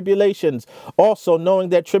glory in tribulations, also knowing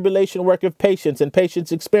that tribulation worketh patience, and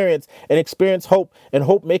patience experience, and experience hope, and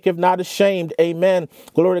hope maketh not ashamed. Amen.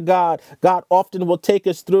 Glory to God. God often will take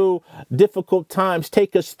us through difficult times,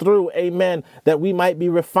 take us through, amen, that we might be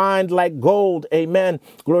refined like gold. Amen.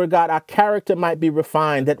 Glory to God. Our character might be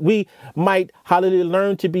refined, that we might, hallelujah,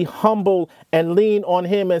 learn to be humble and lean on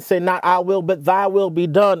him and say, not our will, but thy will be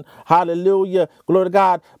done. Hallelujah. Glory to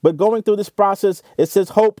God. But going through this process, it says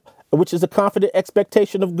hope, which is a confident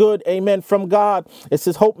expectation of good, amen, from God. It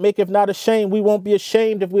says, hope maketh not ashamed. We won't be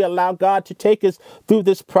ashamed if we allow God to take us through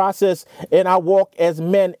this process in our walk as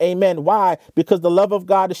men, amen. Why? Because the love of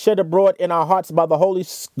God is shed abroad in our hearts by the Holy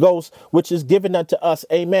Ghost, which is given unto us,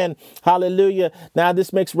 amen. Hallelujah. Now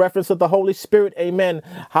this makes reference to the Holy Spirit, amen.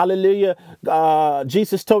 Hallelujah.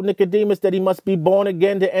 Jesus told Nicodemus that he must be born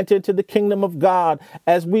again to enter into the kingdom of God.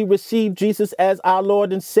 As we receive Jesus as our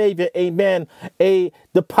Lord and Savior, amen, a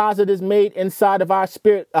deposit is made inside of our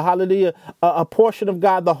spirit, hallelujah, a portion of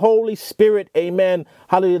God, the Holy Spirit, amen,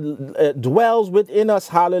 hallelujah, dwells within us,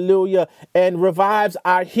 hallelujah, and revives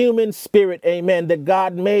our human spirit, amen, that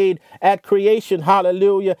God made at creation,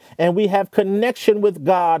 hallelujah, and we have connection with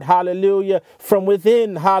God, hallelujah, from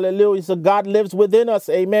within, hallelujah, so God lives within us,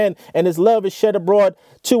 amen, and his love is shed abroad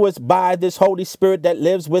to us by this Holy Spirit that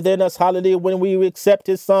lives within us, hallelujah, when we accept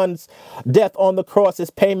his son's death on the cross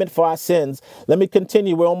as payment for our sins. Let me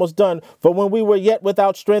continue. We're almost done. For when we were yet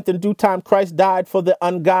without strength, in due time Christ died for the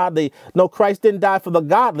ungodly. No, Christ didn't die for the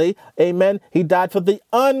godly. Amen. He died for the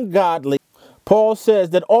ungodly. Paul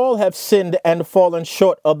says that all have sinned and fallen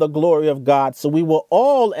short of the glory of God. So we were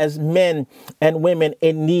all, as men and women,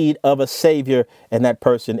 in need of a Savior, and that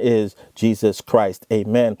person is Jesus Christ.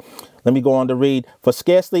 Amen. Let me go on to read. For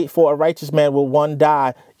scarcely for a righteous man will one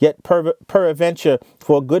die, yet peradventure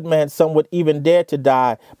for a good man some would even dare to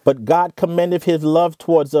die. But God commendeth his love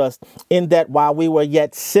towards us, in that while we were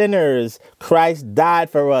yet sinners, Christ died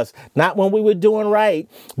for us. Not when we were doing right,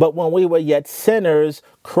 but when we were yet sinners,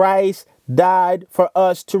 Christ died for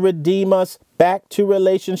us to redeem us back to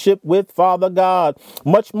relationship with Father God.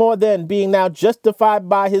 Much more then, being now justified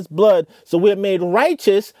by his blood. So we're made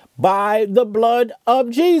righteous by the blood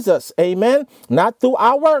of Jesus. Amen. Not through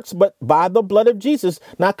our works, but by the blood of Jesus.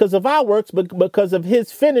 Not because of our works, but because of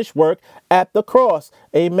his finished work at the cross.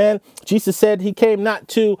 Amen. Jesus said he came not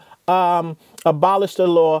to abolish the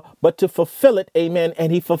law, but to fulfill it. Amen.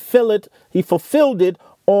 And he fulfilled it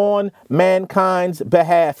on mankind's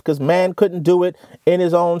behalf, because man couldn't do it in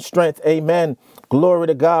his own strength. Amen. Glory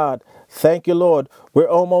to God. Thank you, Lord. We're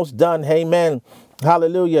almost done. Amen.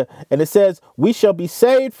 Hallelujah. And it says, we shall be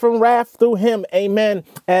saved from wrath through him. Amen.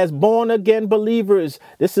 As born again believers.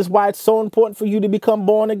 This is why it's so important for you to become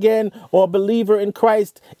born again or a believer in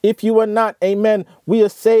Christ. If you are not, amen, we are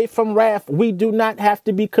saved from wrath. We do not have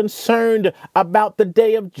to be concerned about the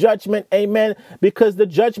day of judgment. Amen. Because the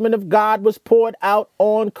judgment of God was poured out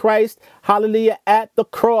on Christ. Hallelujah. At the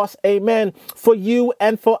cross. Amen. For you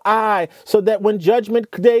and for I. So that when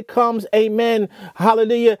judgment day comes, amen,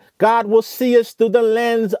 hallelujah, God will see us through the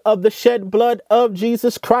lens of the shed blood of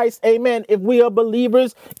Jesus Christ. Amen. If we are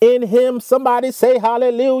believers in him, somebody say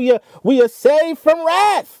hallelujah. We are saved from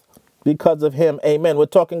wrath because of him. Amen. We're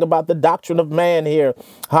talking about the doctrine of man here.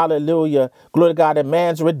 Hallelujah. Glory to God, and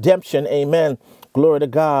man's redemption. Amen. Glory to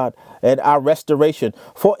God, and our restoration.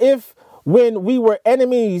 For if when we were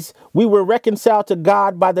enemies, we were reconciled to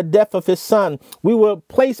God by the death of his son. We were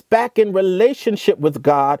placed back in relationship with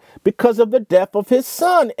God because of the death of his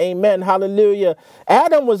son. Amen. Hallelujah.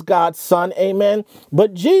 Adam was God's son. Amen.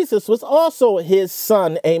 But Jesus was also his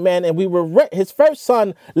son. Amen. And we were his first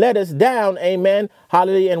son let us down. Amen.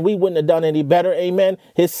 Hallelujah. And we wouldn't have done any better. Amen.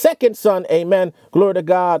 His second son. Amen. Glory to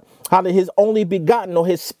God. Hallelujah. His only begotten, or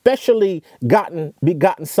his specially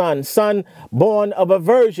begotten son born of a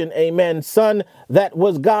virgin. Amen. Son that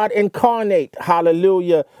was God incarnate.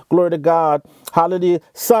 Hallelujah. Glory to God. Hallelujah.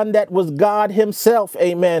 Son that was God himself.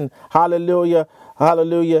 Amen. Hallelujah.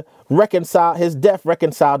 Hallelujah. His death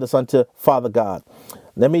reconciled us unto Father God.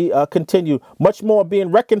 Let me continue. Much more,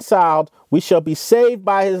 being reconciled, we shall be saved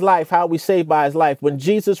by his life. How are we saved by his life? When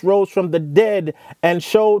Jesus rose from the dead and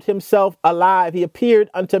showed himself alive, he appeared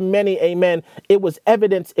unto many. Amen. It was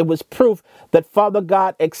evidence. It was proof that Father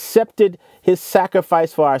God accepted his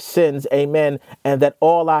sacrifice for our sins. Amen. And that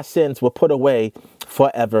all our sins were put away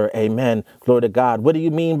forever. Amen. Glory to God. What do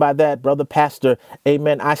you mean by that, brother pastor?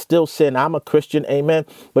 Amen. I still sin. I'm a Christian. Amen.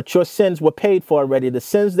 But your sins were paid for already. The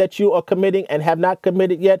sins that you are committing and have not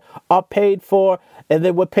committed yet are paid for, and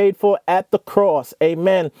they were paid for at the cross.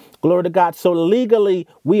 Amen. Glory to God. So legally,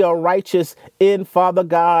 we are righteous in Father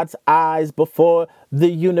God's eyes before the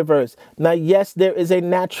universe. Now, yes, there is a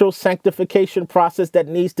natural sanctification process that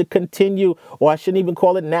needs to continue, or I shouldn't even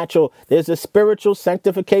call it natural. There's a spiritual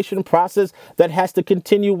sanctification process that has to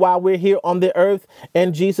continue while we're here on the earth,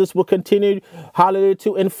 and Jesus will continue, hallelujah,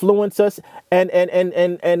 to influence us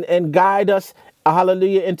and guide us,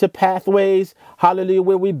 hallelujah, into pathways, hallelujah,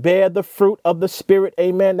 where we bear the fruit of the Spirit.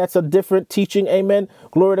 Amen. That's a different teaching. Amen.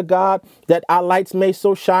 Glory to God, that our lights may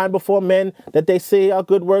so shine before men that they see our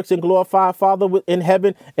good works and glorify our Father in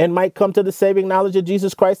heaven, and might come to the saving knowledge of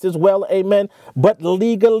Jesus Christ as well. Amen. But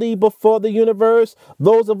legally before the universe,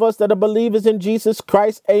 those of us that are believers in Jesus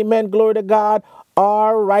Christ, amen, glory to God,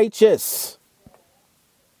 are righteous.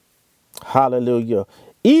 Hallelujah.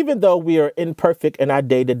 Even though we are imperfect in our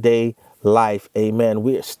day-to-day life, amen,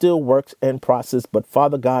 we are still works in process, but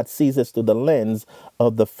Father God sees us through the lens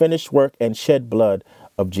of the finished work and shed blood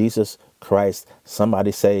of Jesus Christ.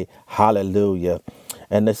 Somebody say hallelujah.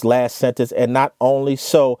 And this last sentence, and not only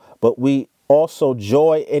so, but we also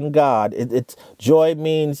joy in God. It's joy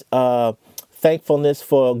means thankfulness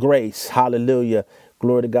for grace. Hallelujah.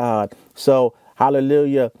 Glory to God. So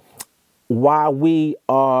hallelujah. Why we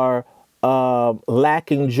are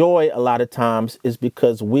lacking joy a lot of times is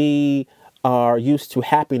because we are used to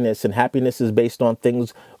happiness, and happiness is based on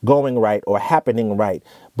things going right or happening right.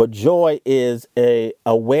 But joy is a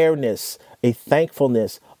awareness, a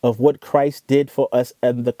thankfulness of what Christ did for us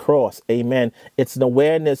at the cross. Amen. It's an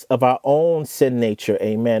awareness of our own sin nature.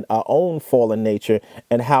 Amen. Our own fallen nature,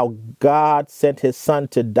 and how God sent his son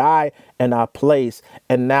to die in our place.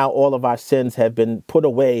 And now all of our sins have been put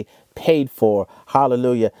away, paid for.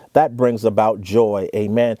 Hallelujah. That brings about joy.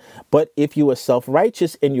 Amen. But if you are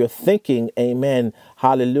self-righteous in your thinking, amen,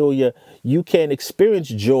 hallelujah, you can't experience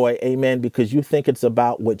joy, amen, because you think it's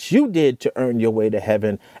about what you did to earn your way to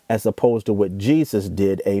heaven as opposed to what Jesus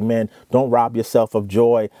did. Amen. Don't rob yourself of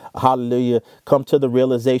joy. Hallelujah. Come to the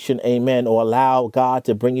realization, amen, or allow God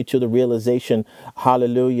to bring you to the realization,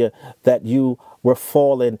 hallelujah, that you were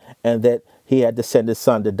fallen and that he had to send his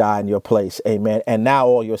son to die in your place. Amen. And now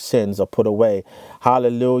all your sins are put away.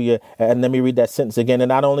 Hallelujah. And let me read that sentence again. And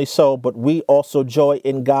not only so, but we also joy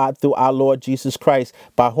in God through our Lord Jesus Christ,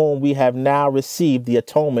 by whom we have now received the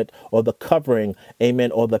atonement, or the covering,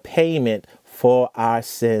 amen, or the payment for our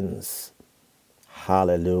sins.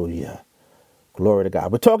 Hallelujah. Glory to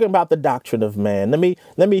God. We're talking about the doctrine of man. Let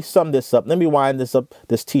me sum this up. Let me wind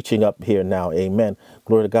this teaching up here now. Amen.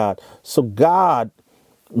 Glory to God. So God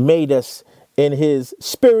made us in his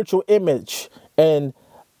spiritual image and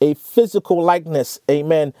a physical likeness.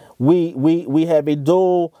 Amen. We have a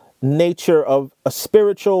dual nature of a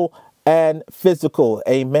spiritual and physical.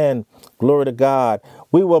 Amen. Glory to God.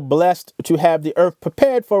 We were blessed to have the earth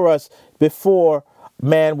prepared for us before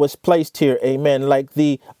man was placed here. Amen. Like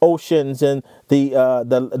the oceans and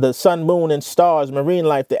the sun, moon, and stars, marine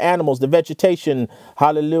life, the animals, the vegetation,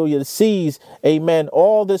 hallelujah, the seas. Amen.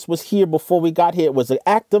 All this was here before we got here. It was an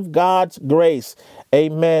act of God's grace.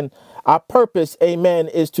 Amen. Our purpose, amen,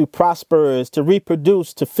 is to prosper, is to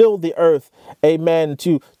reproduce, to fill the earth. Amen.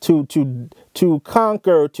 To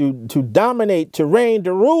conquer, to dominate, to reign,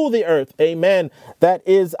 to rule the earth. Amen. That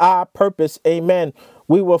is our purpose. Amen.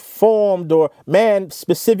 We were formed, or man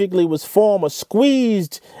specifically was formed or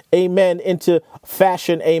squeezed, amen, into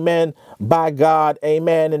fashion, amen, by God,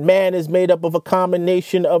 amen. And man is made up of a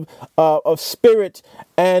combination of spirit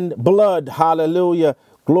and blood, hallelujah.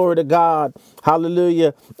 Glory to God.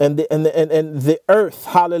 Hallelujah. And the earth.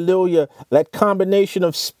 Hallelujah. That combination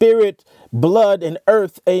of spirit, blood, and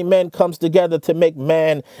earth, amen, comes together to make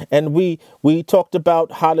man. And we talked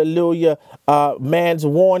about, hallelujah, man's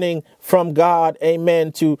warning from God,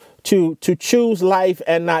 amen, to choose life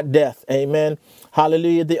and not death. Amen.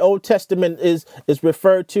 Hallelujah. The Old Testament is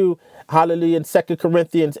referred to, hallelujah, in 2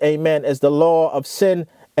 Corinthians, amen, as the law of sin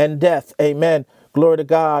and death. Amen. Glory to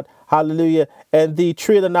God. Hallelujah. And the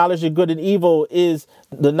tree of the knowledge of good and evil is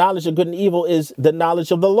the knowledge of good and evil is the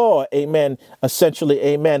knowledge of the law. Amen. Essentially.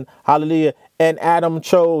 Amen. Hallelujah. And Adam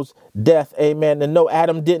chose death. Amen. And no,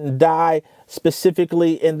 Adam didn't die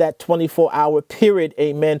specifically in that 24-hour period.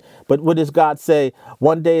 Amen. But what does God say?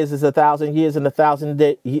 One day is as 1,000 years, and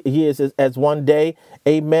 1,000 years is as one day.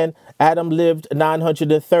 Amen. Adam lived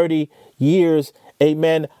 930 years.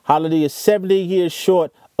 Amen. Hallelujah. 70 years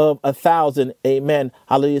short of 1,000. Amen.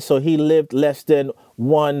 Hallelujah. So he lived less than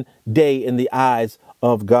one day in the eyes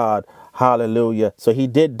of God. Hallelujah. So he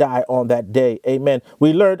did die on that day. Amen.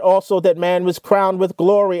 We learned also that man was crowned with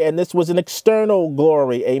glory, and this was an external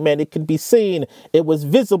glory. Amen. It could be seen, it was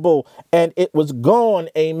visible, and it was gone.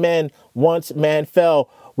 Amen. Once man fell,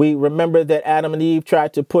 we remember that Adam and Eve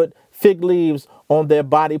tried to put fig leaves on their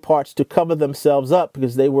body parts to cover themselves up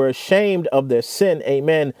because they were ashamed of their sin.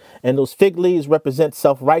 Amen. And those fig leaves represent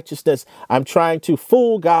self-righteousness. I'm trying to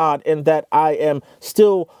fool God in that I am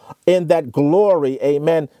still in that glory.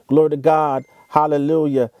 Amen. Glory to God.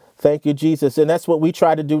 Hallelujah. Thank you, Jesus. And that's what we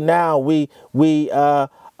try to do now. We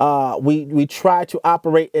try to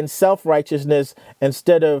operate in self-righteousness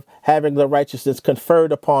instead of having the righteousness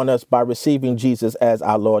conferred upon us by receiving Jesus as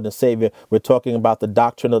our Lord and Savior. We're talking about the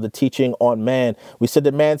doctrine of the teaching on man. We said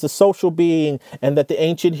that man's a social being and that the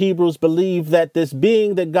ancient Hebrews believed that this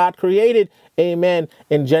being that God created, amen,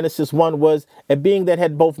 in Genesis 1 was a being that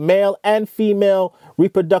had both male and female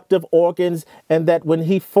reproductive organs, and that when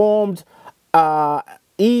he formed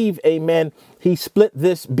Eve, amen, he split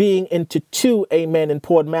this being into two, amen, and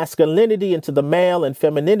poured masculinity into the male and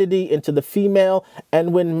femininity into the female.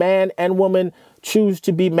 And when man and woman choose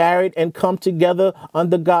to be married and come together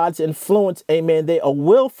under God's influence, amen, they are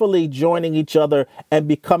willfully joining each other and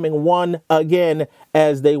becoming one again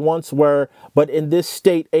as they once were. But in this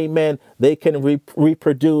state, amen, they can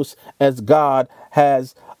reproduce as God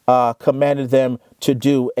has commanded them to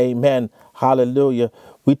do. Amen. Hallelujah.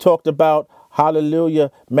 We talked about,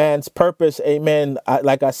 hallelujah, man's purpose, amen,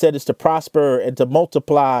 like I said, is to prosper and to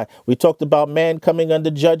multiply. We talked about man coming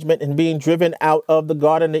under judgment and being driven out of the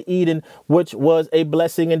Garden of Eden, which was a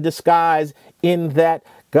blessing in disguise, in that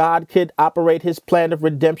God could operate his plan of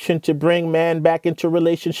redemption to bring man back into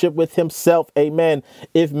relationship with himself. Amen.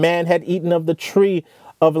 If man had eaten of the tree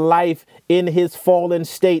of life in his fallen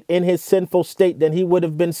state, in his sinful state, then he would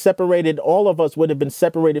have been separated. All of us would have been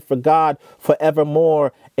separated from God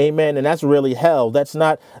forevermore. Amen. And that's really hell. That's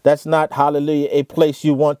not, hallelujah, a place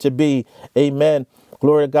you want to be. Amen.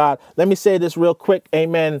 Glory to God. Let me say this real quick.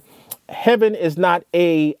 Amen. Heaven is not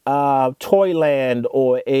a toy land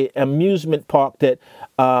or a amusement park that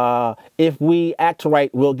if we act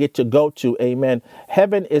right, we'll get to go to. Amen.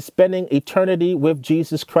 Heaven is spending eternity with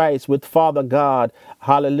Jesus Christ, with Father God.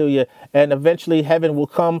 Hallelujah. And eventually heaven will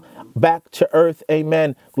come back to earth.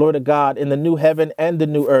 Amen. Glory to God, in the new heaven and the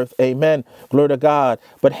new earth. Amen. Glory to God.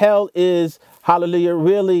 But hell is, hallelujah,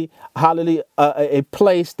 really, hallelujah, a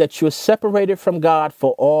place that you're separated from God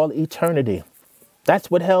for all eternity.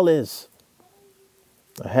 That's what hell is.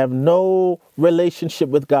 I have no relationship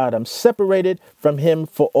with God. I'm separated from him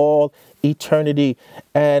for all eternity.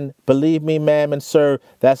 And believe me, ma'am and sir,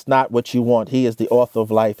 that's not what you want. He is the author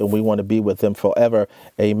of life, and we want to be with him forever.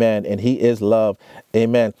 Amen. And he is love.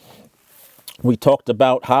 Amen. We talked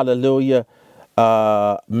about, hallelujah,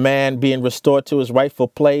 man being restored to his rightful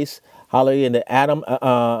place. Hallelujah. And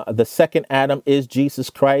the second Adam is Jesus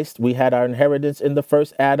Christ. We had our inheritance in the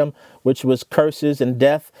first Adam, which was curses and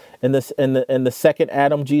death. In the second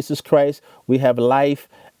Adam, Jesus Christ, we have life,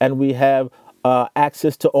 and we have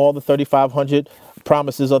access to all the 3,500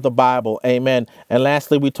 promises of the Bible. Amen. And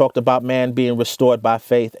lastly, we talked about man being restored by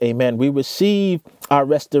faith. Amen. We receive our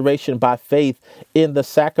restoration by faith in the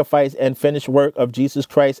sacrifice and finished work of Jesus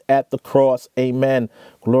Christ at the cross. Amen.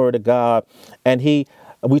 Glory to God. And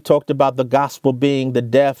we talked about the gospel being the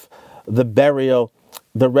death, the burial,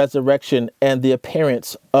 the resurrection, and the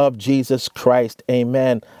appearance of Jesus Christ.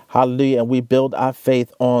 Amen. Hallelujah. And we build our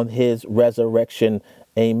faith on his resurrection.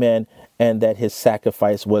 Amen. And that his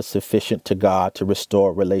sacrifice was sufficient to God to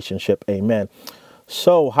restore relationship. Amen.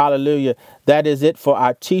 So, hallelujah. That is it for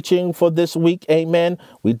our teaching for this week. Amen.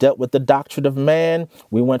 We dealt with the doctrine of man.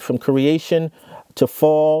 We went from creation to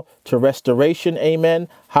fall to restoration. Amen.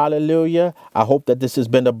 Hallelujah. I hope that this has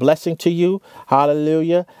been a blessing to you.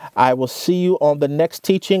 Hallelujah. I will see you on the next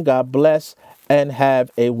teaching. God bless and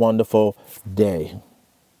have a wonderful day.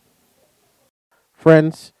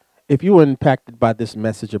 Friends, if you were impacted by this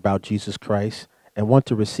message about Jesus Christ and want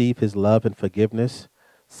to receive his love and forgiveness,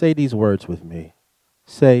 say these words with me.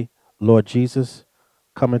 Say, Lord Jesus,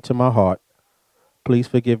 come into my heart. Please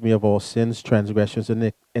forgive me of all sins, transgressions,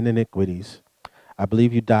 and iniquities. I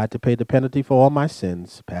believe you died to pay the penalty for all my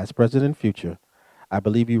sins, past, present, and future. I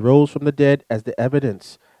believe you rose from the dead as the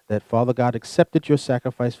evidence that Father God accepted your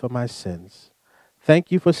sacrifice for my sins.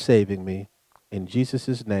 Thank you for saving me. In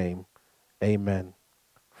Jesus' name, amen.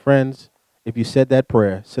 Friends, if you said that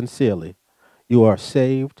prayer sincerely, you are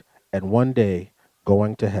saved and one day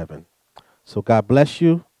going to heaven. So God bless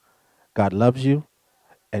you. God loves you.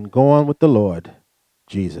 And go on with the Lord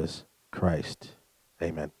Jesus Christ.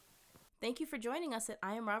 Amen. Thank you for joining us at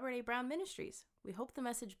I Am Robert A. Brown Ministries. We hope the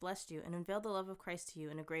message blessed you and unveiled the love of Christ to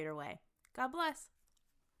you in a greater way. God bless.